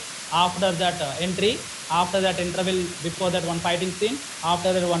 titles, after that entry, after that interval, before that one fighting scene,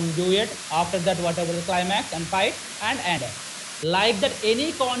 after that one duet, after that whatever the climax and fight and end. Like that,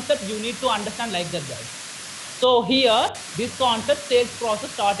 any concept you need to understand like that, guys. So here, this concept, sales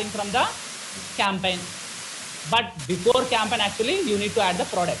process starting from the campaign. But before campaign, actually, you need to add the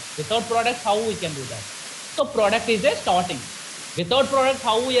product. Without product, how we can do that? So product is a starting. Without product,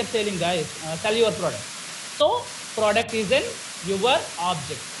 how we are selling, guys? Sell your product. So product is in your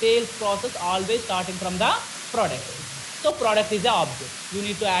object. Sales process always starting from the product. So product is the object. You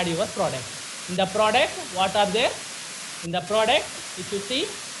need to add your product. In the product, what are there? In the product, if you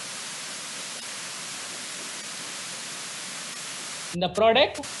see, in the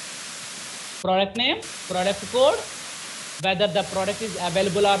product name, product code, whether the product is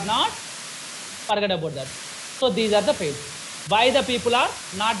available or not, forget about that. So these are the pages. Why the people are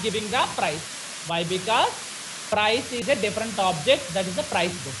not giving the price? Why? Because price is a different object, that is the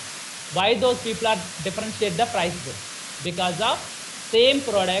price book. Why those people are differentiate the price book? Because of same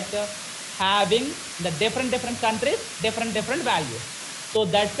product having the different countries, different values. So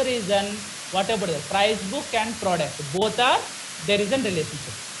that's the reason whatever the price book and product, both are, there is a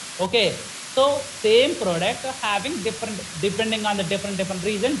relationship. Okay, so same product having different, depending on the different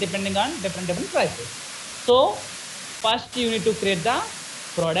reason, depending on different prices. So first you need to create the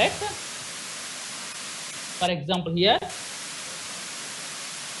product. For example, here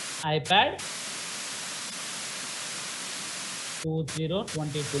iPad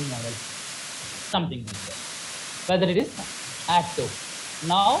 2022 model, something like that, whether it is active.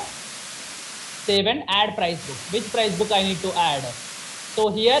 Now save and add price book. Which price book I need to add? So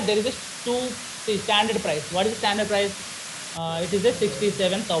here there is a see, standard price. What is the standard price? It is a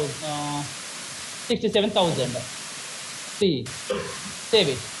 67,000. See, save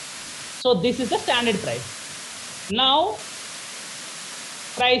it. So this is the standard price. Now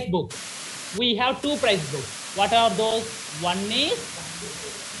price book. We have two price books. What are those? One is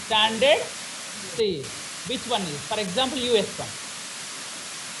standard. See, which one is? For example, US one.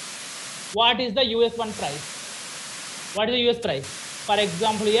 What is the US one price? What is the US price? For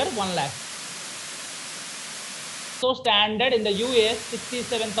example, here 1 lakh. So standard in the US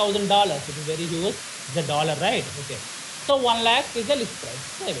 $67,000. It is very huge. It's a dollar, right? Okay. So 1 lakh is the list price.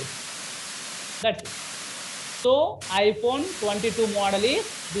 Save it. That's it. So iPhone 22 model is,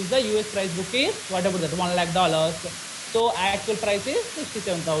 this is the US price book is whatever that, $1 lakh. So actual price is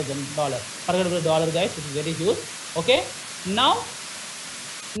 $67,000. Forget about the dollar, guys. It is very huge. Okay. Now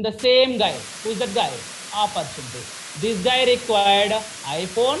in the same guy, who is that guy? Opportunity. This guy required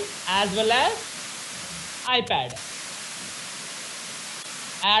iPhone as well as iPad.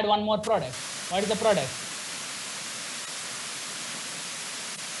 Add one more product. What is the product?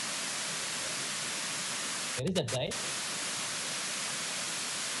 Where is that guy?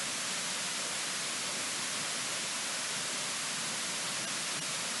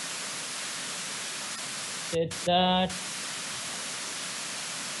 It's that.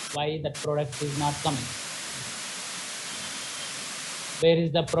 Why that product is not coming? Where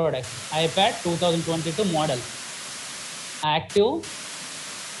is the product? iPad 2022 model. Active.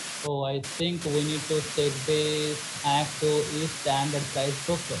 So I think we need to set this active is standard price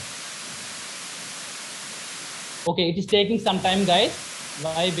book. Okay, it is taking some time, guys.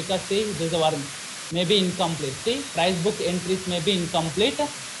 Why? Because see, this is a warning. Maybe incomplete. See, price book entries may be incomplete.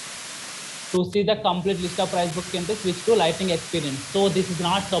 To see the complete list of price book entries, switch to Lightning Experience. So this is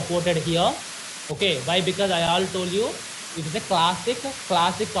not supported here. Okay, why? Because I all told you it is a classic.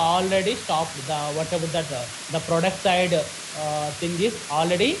 Classic already stopped. The whatever that the product side thing is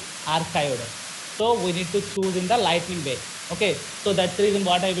already archived. So we need to choose in the Lightning way. Okay, so that's the reason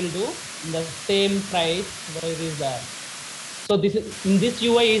what I will do in the same price. Where is that? So this is in this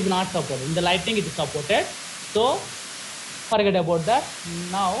UI is not supported. In the Lightning it is supported. So forget about that.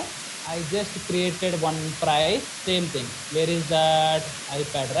 Now I just created one price, same thing. Where is that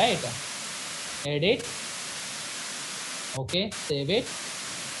iPad, right? Edit. Okay, save it.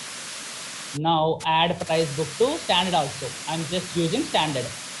 Now add price book to standard also. I'm just using standard.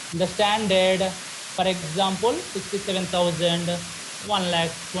 The standard, for example, 67,000,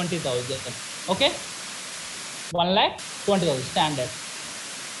 1,20,000. Okay, 1,20,000 standard.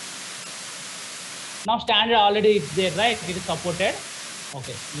 Now standard already is there, right? It is supported.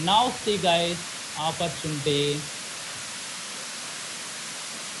 Okay, now see, guys, opportunity.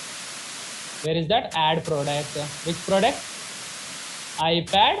 Where is that? Add product. Which product?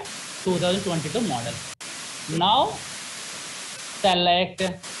 iPad 2022 model. Now select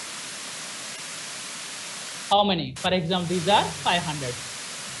how many? For example, these are 500.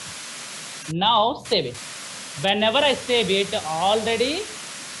 Now save it. Whenever I save it, already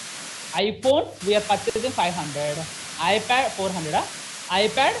iPhone we are purchasing 500, iPad 400,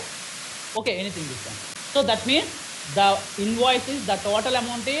 iPad, okay, anything different. So that means the invoice is, the total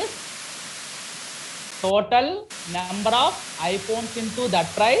amount is total number of iPhones into that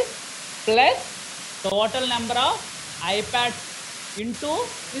price plus total number of iPads into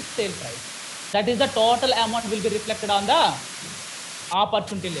this sale price. That is the total amount will be reflected on the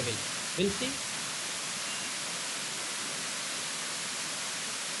opportunity level. We'll see.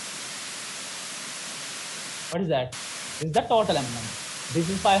 What is that? This is the total amount. This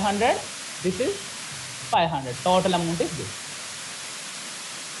is 500. This is 500. Total amount is this.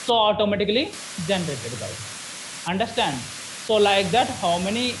 So automatically generated, guys. Understand? So like that, how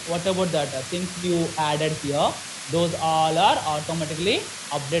many, what about that things you added here? Those all are automatically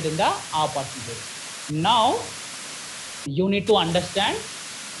updated in the opportunity. Now you need to understand.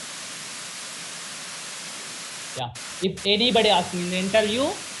 Yeah, if anybody asking in the interview,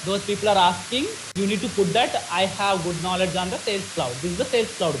 those people are asking, you need to put that I have good knowledge on the Sales Cloud. This is the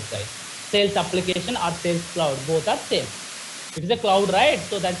Sales Cloud side. Sales application or Sales Cloud, both are same. It is a cloud, right?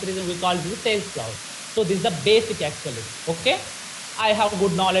 So that's the reason we call it the sales cloud. So this is the basic actually. Okay. I have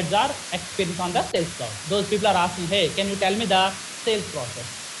good knowledge or experience on the sales cloud. Those people are asking, hey, can you tell me the sales process?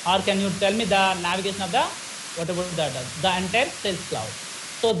 Or can you tell me the navigation of the, what about the entire sales cloud?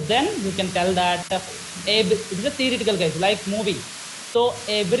 So then you can tell that it is a theoretical guys, like movie. So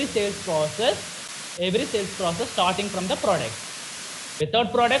every sales process starting from the product.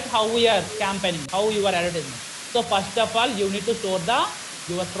 Without product, how we are campaigning, how you are advertising. So first of all, you need to store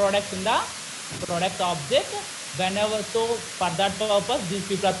your products in the product object. Whenever, so for that purpose, these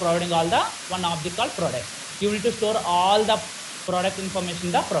people are providing all the one object called product. You need to store all the product information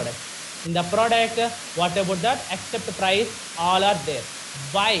in the product. In the product, what about that? Except price, all are there.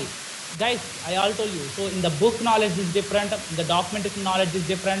 Why? Guys, I all told you. So in the book knowledge is different, the documentation knowledge is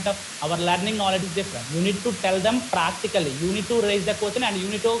different, our learning knowledge is different. You need to tell them practically. You need to raise the question and you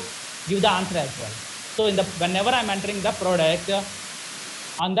need to give the answer as well. So in the whenever I'm entering the product,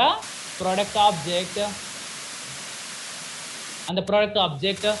 on the product object,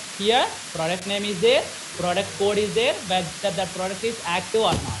 here, product name is there, product code is there, whether the product is active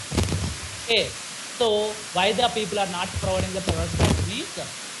or not. Okay. So why the people are not providing the product means,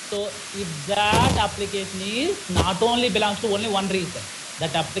 so if that application is not only belongs to only one reason,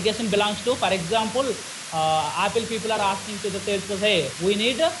 that application belongs to, for example, Apple people are asking to the Salesforce, hey, we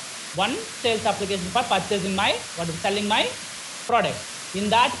need one sales application for purchasing selling my product. In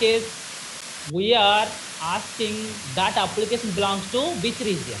that case, we are asking that application belongs to which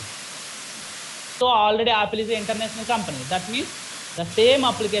region. So already Apple is an international company. That means the same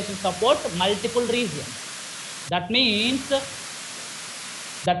application support multiple regions. That means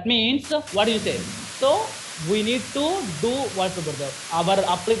what do you say? So we need to do what our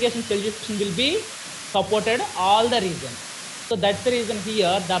application solution will be supported all the regions. So that's the reason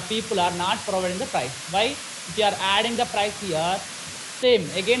here the people are not providing the price. Why? If you are adding the price here, same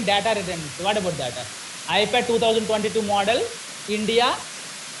again data redundancy. What about data? iPad 2022 model, India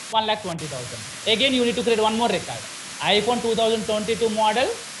 1,20,000. Again, you need to create one more record. iPhone 2022 model,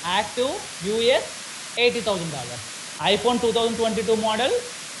 active, US $80,000. iPhone 2022 model,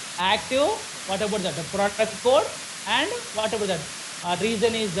 active, what about that? The product code and what about that?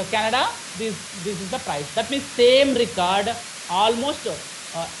 Region is Canada. This is the price. That means same record, almost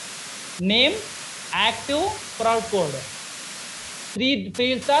name, active, product code. 3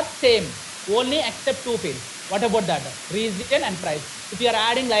 fields are same, only except 2 fields. What about that? Region and price. If you are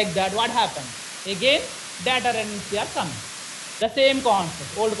adding like that, what happens? Again, data redundancy are coming. The same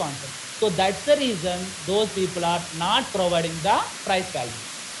concept, old concept. So that's the reason those people are not providing the price value.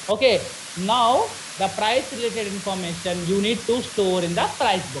 Okay, now the price related information you need to store in the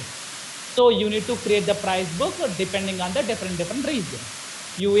price book. So you need to create the price book depending on the different regions.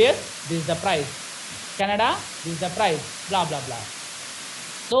 US, this is the price. Canada, this is the price, blah, blah, blah.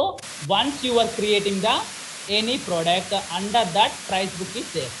 So once you are creating the any product, under that price book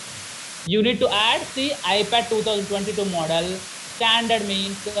is there. You need to add, see, iPad 2022 model, standard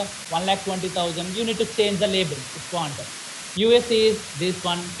means 1,20,000. You need to change the label if you want. US is this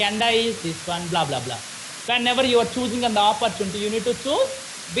one, Canada is this one, blah, blah, blah. Whenever you are choosing an opportunity, you need to choose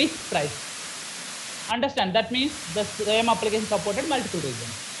which price. Understand? That means the same application supported multiple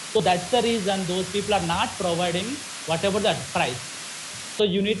regions. So that's the reason those people are not providing whatever that price. So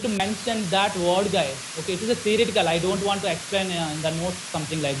you need to mention that word, guys. Okay, it is a theoretical. I don't want to explain in the notes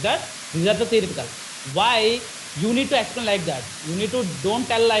something like that. These are the theoretical. Why you need to explain like that? You need to don't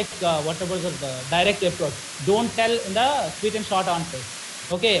tell like whatever the direct approach. Don't tell in the sweet and short answers.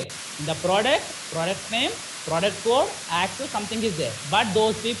 Okay, in the product name, product code, active, something is there. But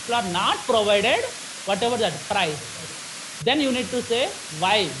those people are not provided whatever that price. Then you need to say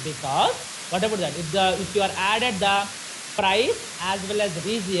why, because whatever that if you are added the price as well as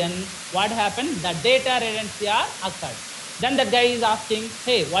region, what happened? The data redundancy are occurred. Then that guy is asking,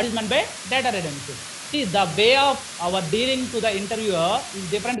 hey, what is meant by data redundancy? See, the way of our dealing to the interviewer is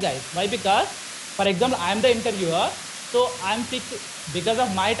different, guys. Why? Because, for example, I am the interviewer, so I'm fixed because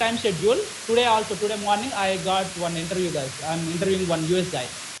of my time schedule. Today morning, I got one interview, guys. I'm interviewing one US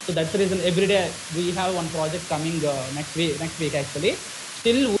guy. So that's the reason every day we have one project coming next week actually.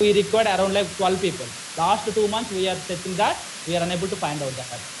 Still, we required around like 12 people. Last 2 months, we are checking that we are unable to find out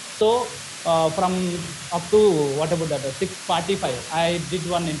that. So from up to what about that 6:45, I did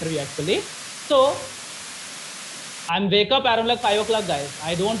one interview actually. So I'm wake up around like 5 o'clock, guys.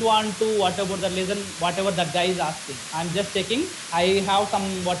 I don't want to whatever that guy is asking. I'm just checking. I have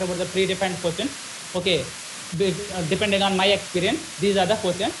some whatever the predefined questions. Okay. Depending on my experience, these are the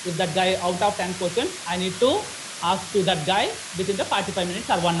questions. If that guy out of 10 questions, I need to ask to that guy within the 45 minutes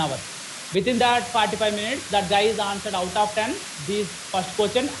or 1 hour. Within that 45 minutes, that guy is answered out of 10, this first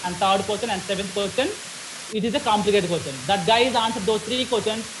question and third question and seventh question. It is a complicated question. That guy is answered those 3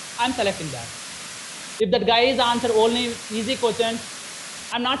 questions, I'm selecting that. If that guy is answered only easy questions,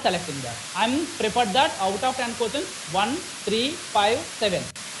 I'm not selecting that. I'm preferred that out of 10 questions, 1, 3, 5,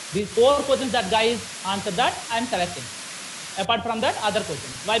 7. These 4 questions that guy is answered that, I'm selecting. Apart from that, other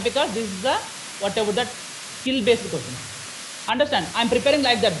questions. Why? Because this is the whatever that skill-based question. Understand? I'm preparing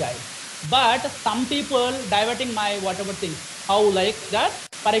like that guy. But some people diverting my whatever things. How like that?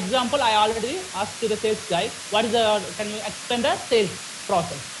 For example, I already asked to the sales guy, what is the, can you explain the sales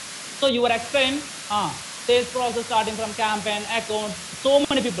process? So you were explaining, sales process starting from campaign, account. So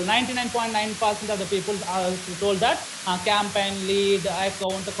many people, 99.9% of the people are told that campaign, lead,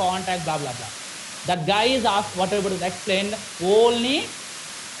 account, contact, blah, blah, blah. That guy is asked whatever is explained, only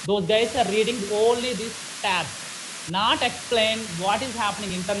those guys are reading only this tab, not explain what is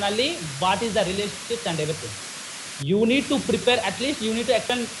happening internally, what is the relationships and everything. You need to prepare, at least you need to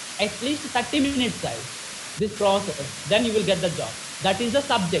explain at least 30 minutes, guys, this process, then you will get the job. That is the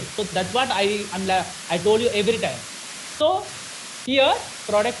subject. So that's what I told you every time. So here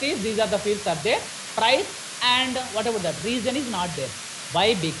product is, these are the fields are there, price and whatever that reason is not there.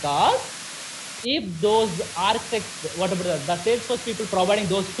 Why? Because if those architects, whatever the Salesforce people providing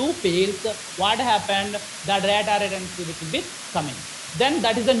those 2 fields, what happened? The data redundancy will be coming. Then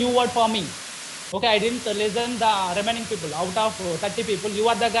that is a new word for me. Okay, I didn't listen the remaining people. Out of 30 people, you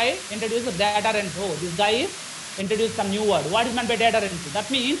are the guy introduced the data redundancy. Oh, this guy is introduced some new word. What is meant by data redundancy? That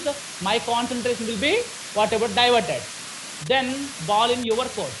means my concentration will be whatever diverted. Then ball in your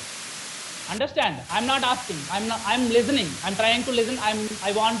court. Understand? I'm not asking. I'm listening. I'm trying to listen.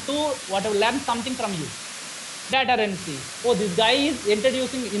 I want to whatever learn something from you. Data redundancy. Oh, this guy is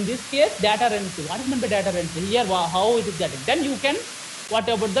introducing in this case data redundancy. What is meant by data redundancy? Here, how it is getting. Then you can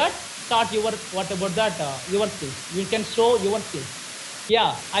whatever that start your whatever that your skills. You can show your skills.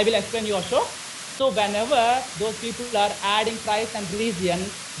 Yeah, I will explain your show. So whenever those people are adding price and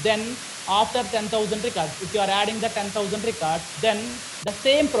region, then after 10,000 records, if you are adding the 10,000 records, then the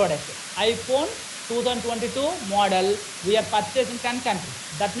same product, iPhone 2022 model, we are purchasing 10 countries.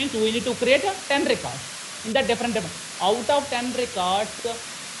 That means we need to create 10 records in the different. Out of 10 records,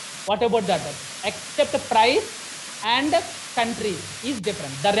 what about that? Except price and country is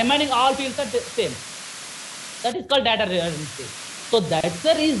different. The remaining all fields are same. That is called data redundancy. So that's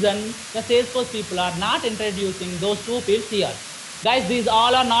the reason the Salesforce people are not introducing those 2 fields here. Guys, these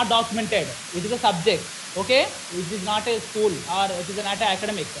all are not documented. It is a subject. Okay, it is not a school or it is not an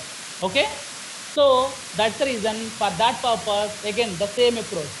academic. Okay, so that's the reason. For that purpose, again the same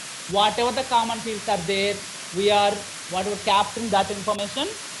approach. Whatever the common fields are there, we are whatever capturing that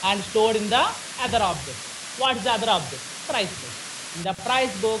information and stored in the other object. What is the other object? Price book. In the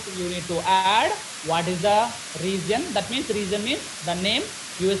price book, you need to add what is the region. That means region means the name,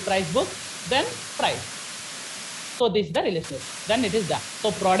 US price book, then price. So this is the relationship. Then it is done.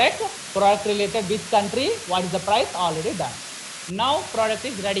 So product related which country, what is the price, already done. Now product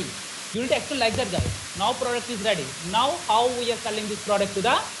is ready. You need to explain like that, guys. Now product is ready. Now how we are selling this product to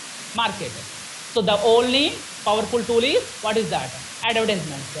the market. So the only powerful tool is, what is that?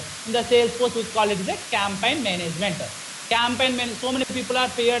 Advertisements. In the Salesforce, we call it the campaign management. Campaign management. So many people are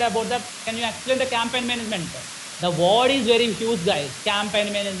feared about that. Can you explain the campaign management? The word is very huge, guys.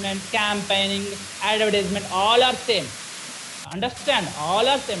 Campaign management, campaigning, advertisement, all are same. Understand? All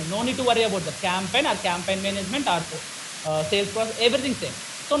are same. No need to worry about the campaign or campaign management or sales process. Everything same.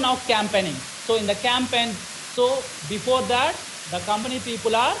 So now campaigning. So in the campaign, so before that, the company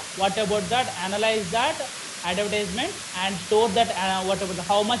people are, what about that? Analyze that advertisement and store that whatever the,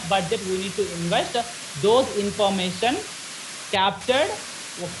 how much budget we need to invest. Those information captured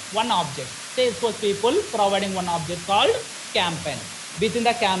one object. Salesforce people providing one object called campaign. Within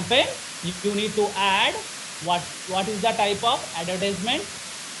the campaign, you need to add what is the type of advertisement.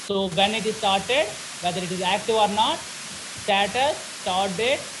 So when it is started, whether it is active or not, status, start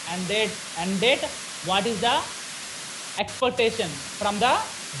date, and date. What is the expectation from the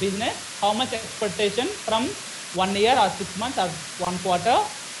business? How much expectation from 1 year or 6 months or 1 quarter,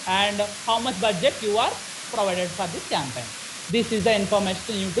 and how much budget you are provided for this campaign. This is the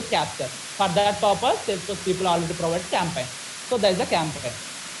information you need to capture. For that purpose, Salesforce people already provide campaign. So there is a campaign.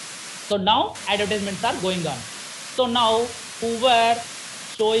 So now advertisements are going on. So now who were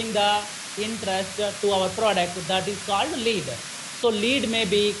showing the interest to our product, that is called lead. So lead may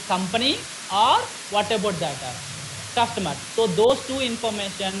be company or what about that? Customer. So those 2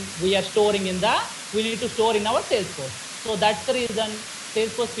 information we are storing in the, we need to store in our Salesforce. So that's the reason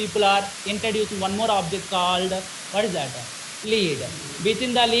Salesforce people are introducing one more object called, what is that? lead.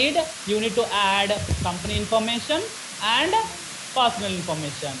 Within the lead, you need to add company information and personal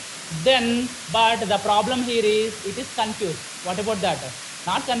information. Then, but the problem here is it is confused. What about that?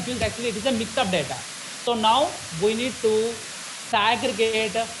 Not confused, actually, it is a mix of data. So now we need to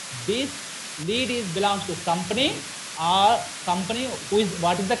segregate this lead is belongs to company or company who is,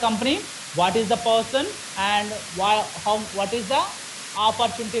 what is the company, what is the person, and what is the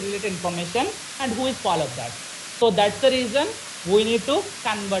opportunity related information, and who is followed that. So that's the reason we need to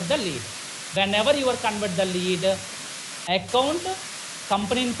convert the lead. Whenever you are convert the lead, account,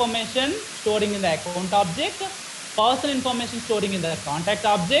 company information storing in the account object, personal information storing in the contact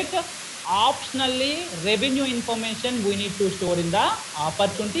object, optionally revenue information we need to store in the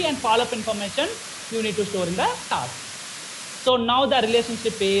opportunity, and follow-up information you need to store in the task. So now the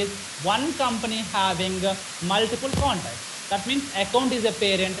relationship is one company having multiple contacts. That means account is a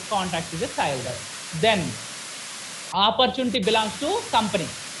parent, contact is a child. Then opportunity belongs to company.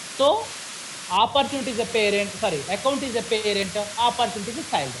 So opportunity is a parent, sorry, account is a parent, opportunity is a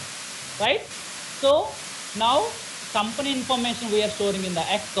child, right? So now company information we are storing in the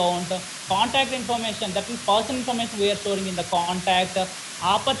account, contact information, that means person information we are storing in the contact,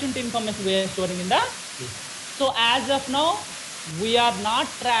 opportunity information we are storing in the list. So as of now, we are not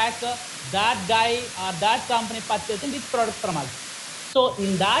track that guy or that company purchasing this product from us. So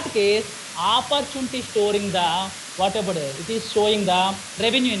in that case, opportunity storing the whatever it is showing the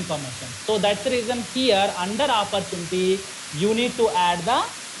revenue information. So that's the reason here under opportunity, you need to add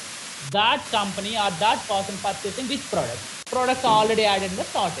that company or that person purchasing which product. Products are already added in the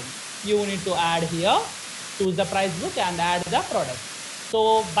starting. You need to add here, choose the price book and add the product.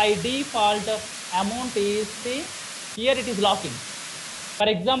 So by default, amount is, see, here it is locking. For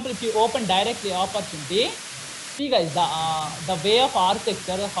example, if you open directly opportunity, see guys, the way of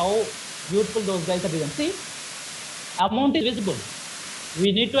architecture, how beautiful those guys are written. See, amount is visible.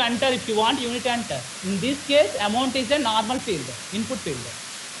 We need to enter. If you want, you need to enter. In this case, amount is a normal field, input field.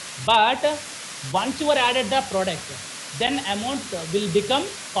 But once you are added the product, then amount will become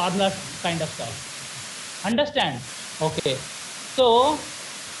formula kind of stuff. Understand? Okay. So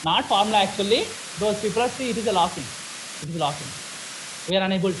not formula actually. Those people see it is a locking. It is locking. We are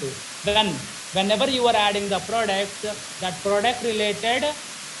unable to. Whenever you are adding the product, that product related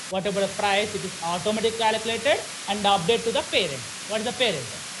whatever the price, it is automatically calculated and update to the parent. What is the parent?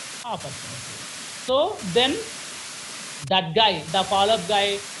 Opportunity. So then that guy, the follow-up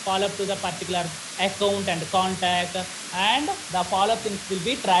guy, follow up to the particular account and contact, and the follow-up things will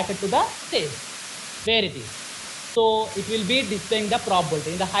be tracked to the sales where it is. So it will be displaying the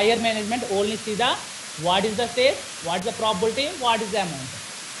probability. In the higher management, only see the what is the sales, what is the probability, what is the amount.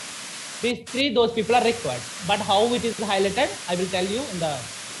 These three, those people are required. But how it is highlighted, I will tell you in the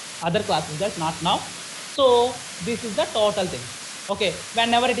other classes, just not now. So this is the total thing. Okay,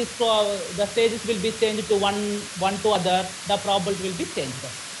 whenever it is the stages will be changed to one to other, the probability will be changed.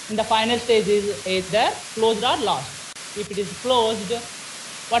 In the final stage is either closed or lost. If it is closed,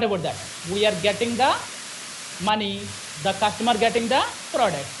 what about that? We are getting the money, the customer getting the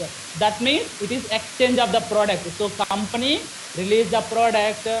product. That means it is exchange of the product. So company release the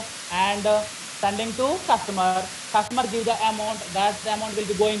product and sending to customer. Customer give the amount. That amount will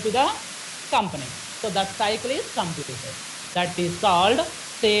be going to the company. So that cycle is completed. That is called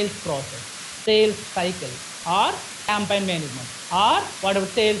sales process, sales cycle, or campaign management, or whatever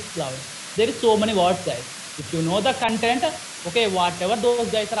sales cloud. There is so many words, guys. If you know the content, okay, whatever those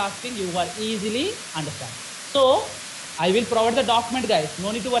guys are asking, you are easily understand. So I will provide the document, guys.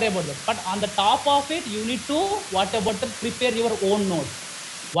 No need to worry about that. But on the top of it, you need to prepare your own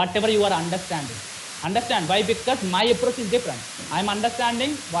notes, whatever you are understanding. Understand why? Because my approach is different. I'm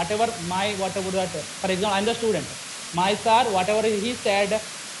understanding whatever for example, I'm the student. My sir, whatever he said,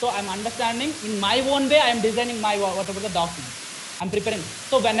 so I'm understanding in my own way. I'm designing my whatever the document. I'm preparing.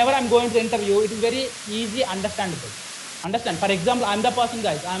 So whenever I'm going to interview, it is very easy, understandable. Understand? For example, I'm the person,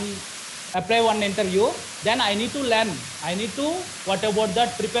 guys. I'm apply one interview. Then I need to learn. I need to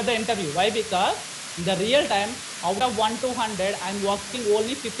prepare the interview. Why? Because in the real time, out of 1 to 100, I'm working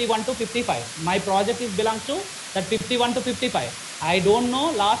only 51 to 55. My project is belongs to that 51 to 55. I don't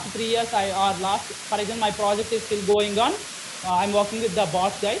know last 3 years for example, my project is still going on. I'm working with the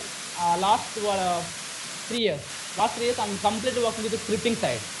bots guys. Last 3 years. Last 3 years, I'm completely working with the scripting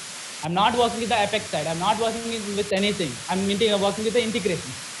side. I'm not working with the Apex side. I'm not working with anything. I'm working with the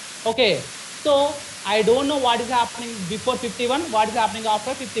integration. Okay. So I don't know what is happening before 51, what is happening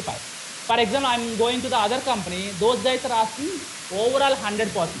after 55. For example, I'm going to the other company. Those guys are asking overall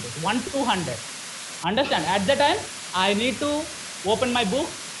 100%, 1 to 100. Understand? At the time, I need to open my book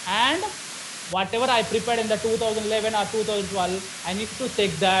and whatever I prepared in the 2011 or 2012, I need to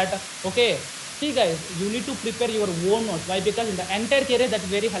check that. Okay, see guys, you need to prepare your own notes. Why? Because in the entire career, that's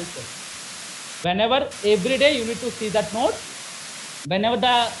very helpful. Whenever every day you need to see that note. Whenever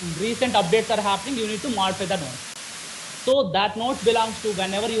the recent updates are happening, you need to modify the note. So that note belongs to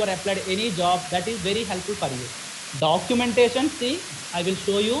whenever you are applied any job, that is very helpful for you. Documentation, see, I will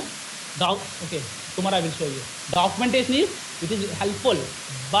show you. Okay, tomorrow I will show you. Documentation is, it is helpful,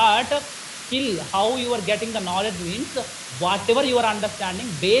 but still how you are getting the knowledge means whatever you are understanding,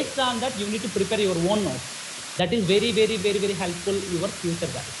 based on that you need to prepare your own notes. That is very, very, very, very helpful your future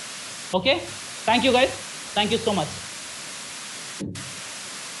guys. Okay, thank you guys. Thank you so much.